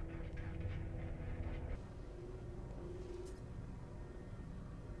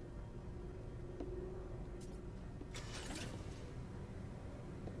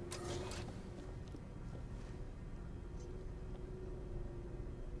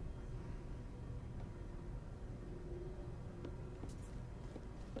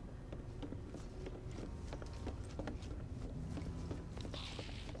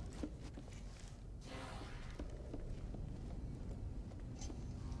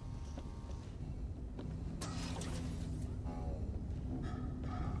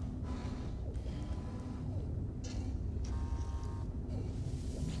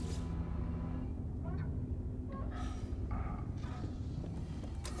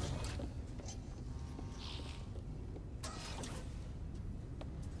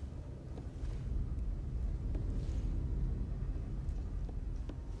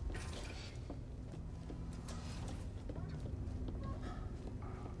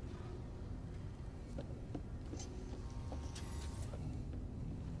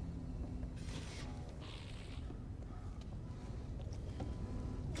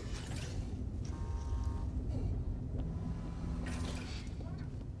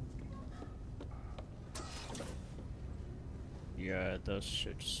 Yeah, those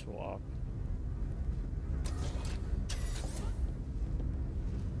should swap.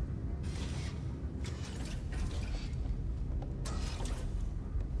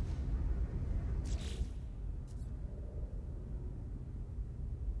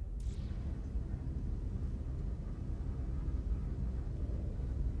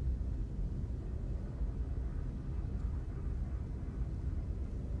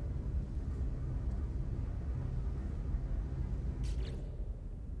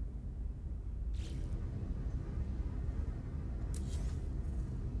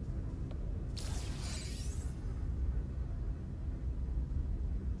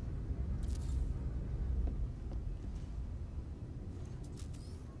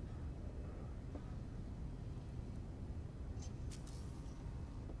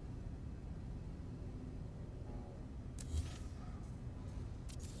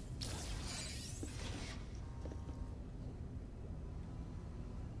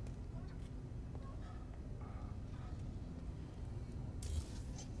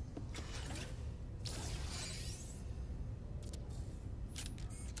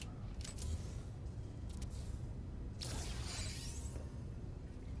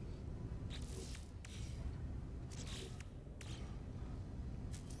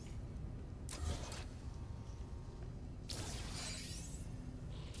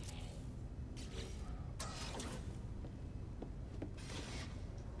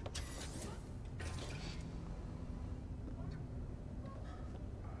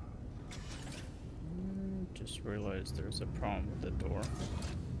 Just realized there's a problem with the door.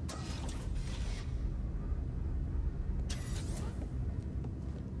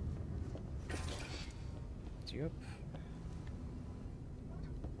 Yep.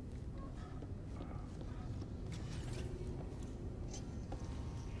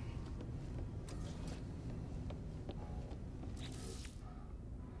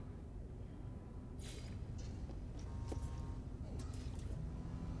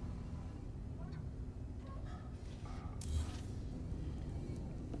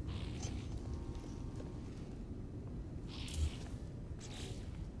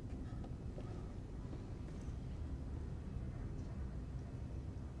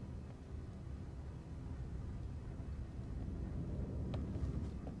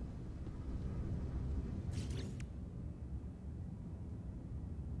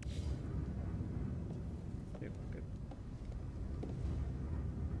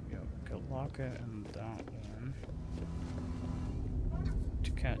 Lock it in that one. But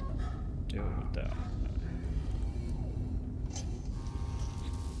you can't do it with that one.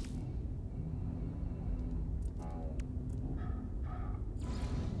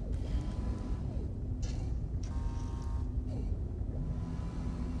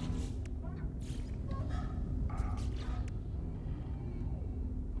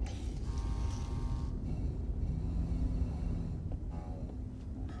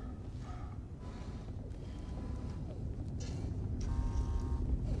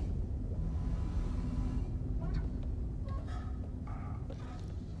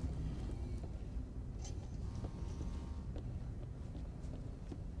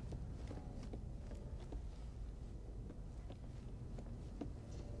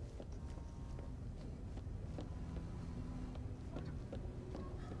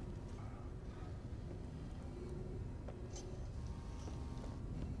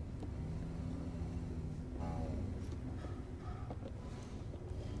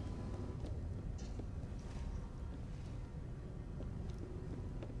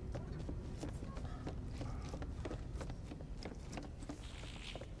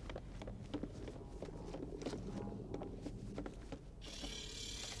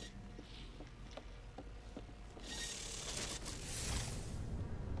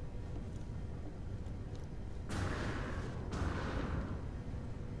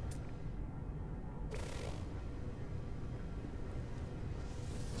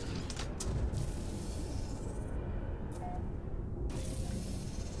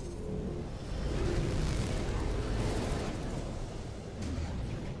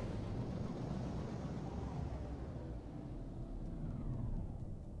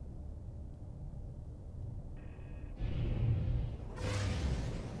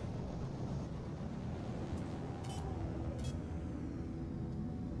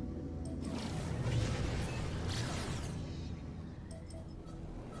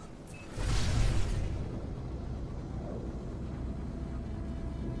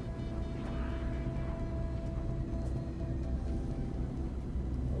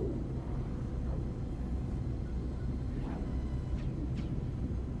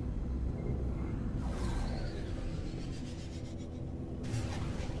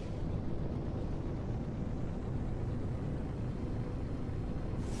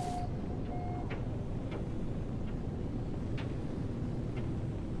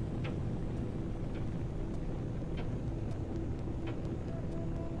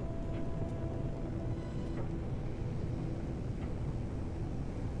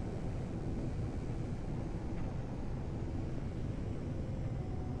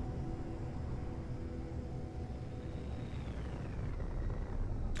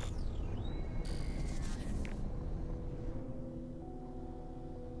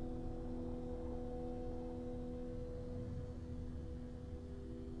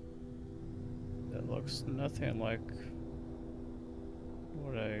 looks nothing like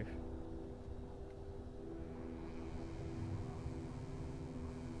what I...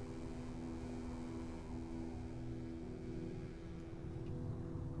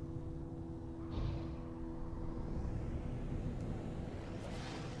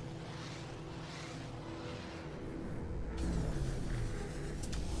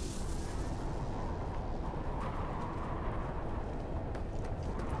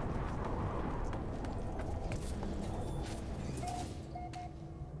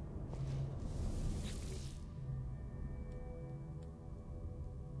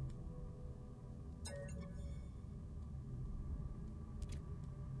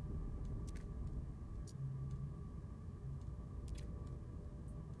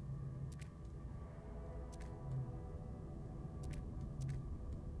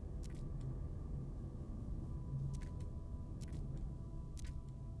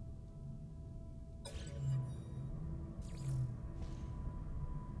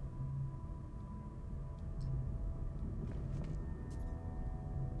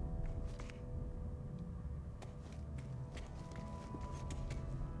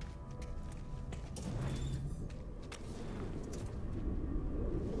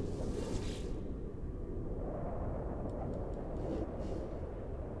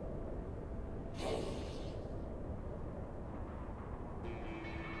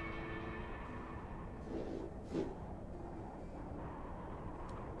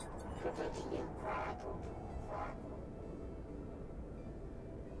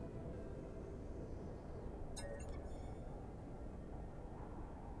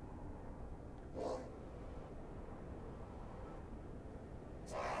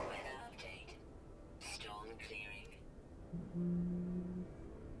 Weather update. Storm clearing.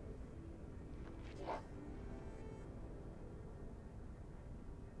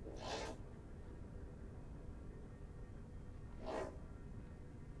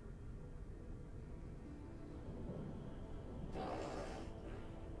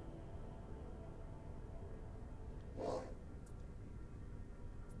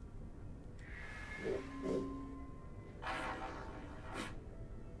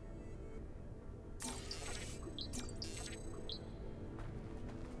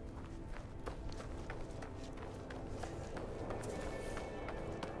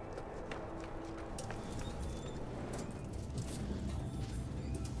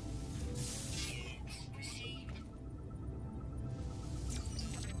 Received.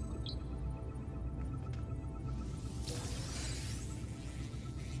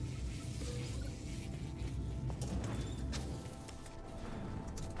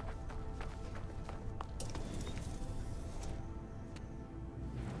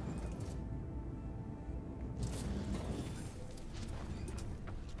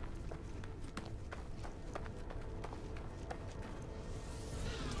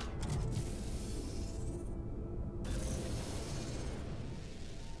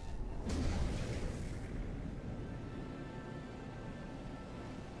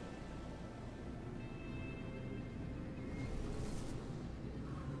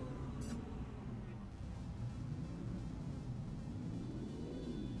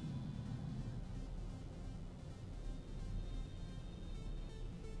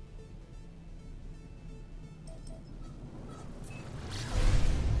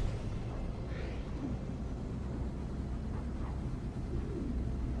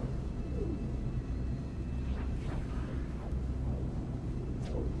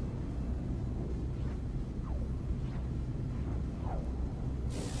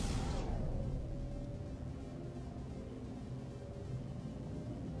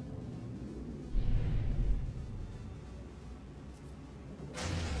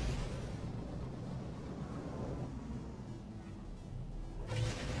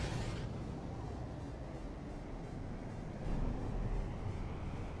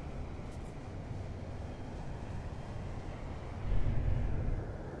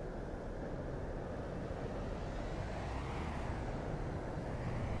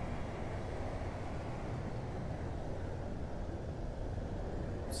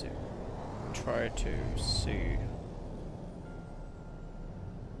 So, try to see.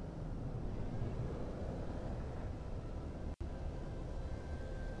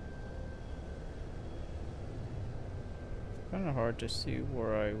 Kind of hard to see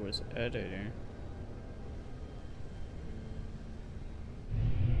where I was editing.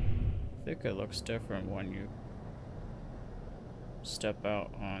 I think it looks different when you step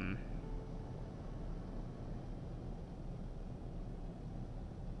out on...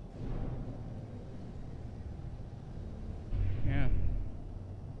 Yeah.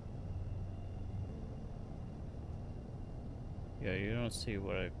 let's see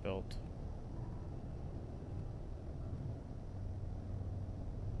what I built.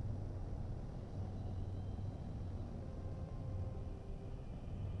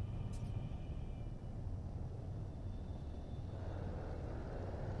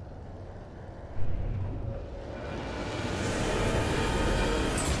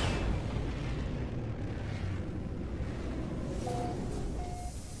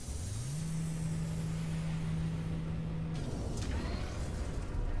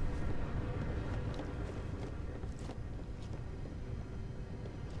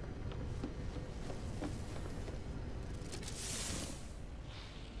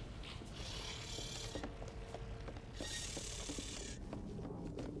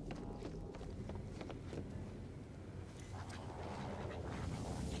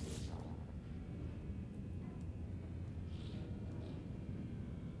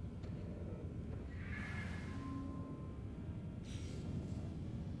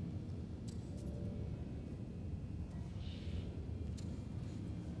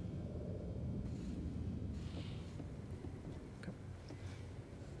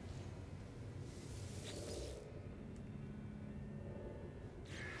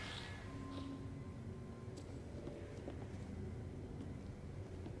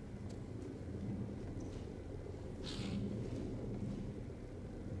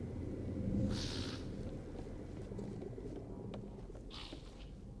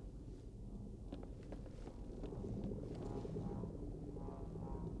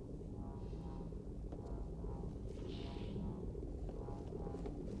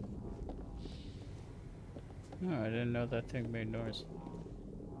 Oh, I didn't know that thing made noise.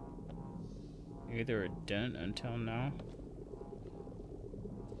 Either it didn't until now.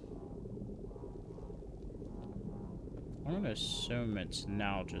 I'm gonna assume it's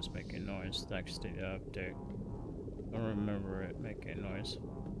now just making noise thanks to the update. I don't remember it making noise.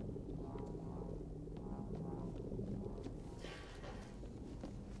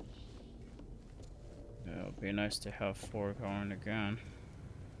 It would be nice to have 4 going again.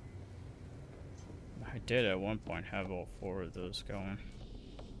 I did at one point have all 4 of those going.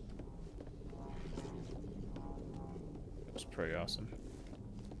 It was pretty awesome.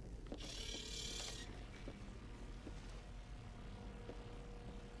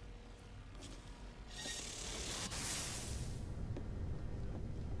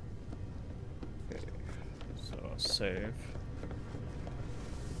 Okay, so I'll save.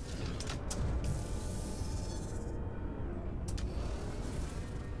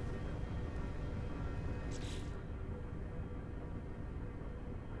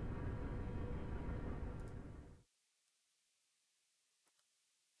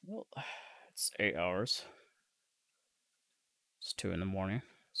 Well, it's 8 hours. It's 2 in the morning,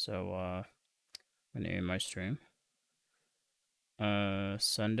 so I'm gonna end my stream.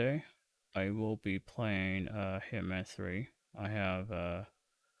 Sunday, I will be playing Hitman 3. I have a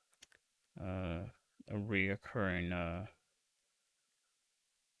reoccurring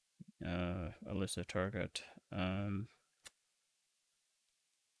illicit target. The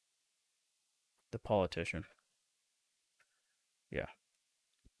politician. Yeah,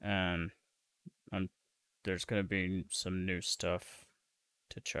 and there's gonna be some new stuff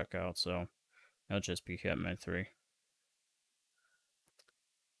to check out, so it'll just be Hitman 3.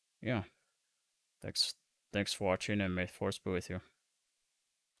 Yeah. Thanks for watching, and may the force be with you.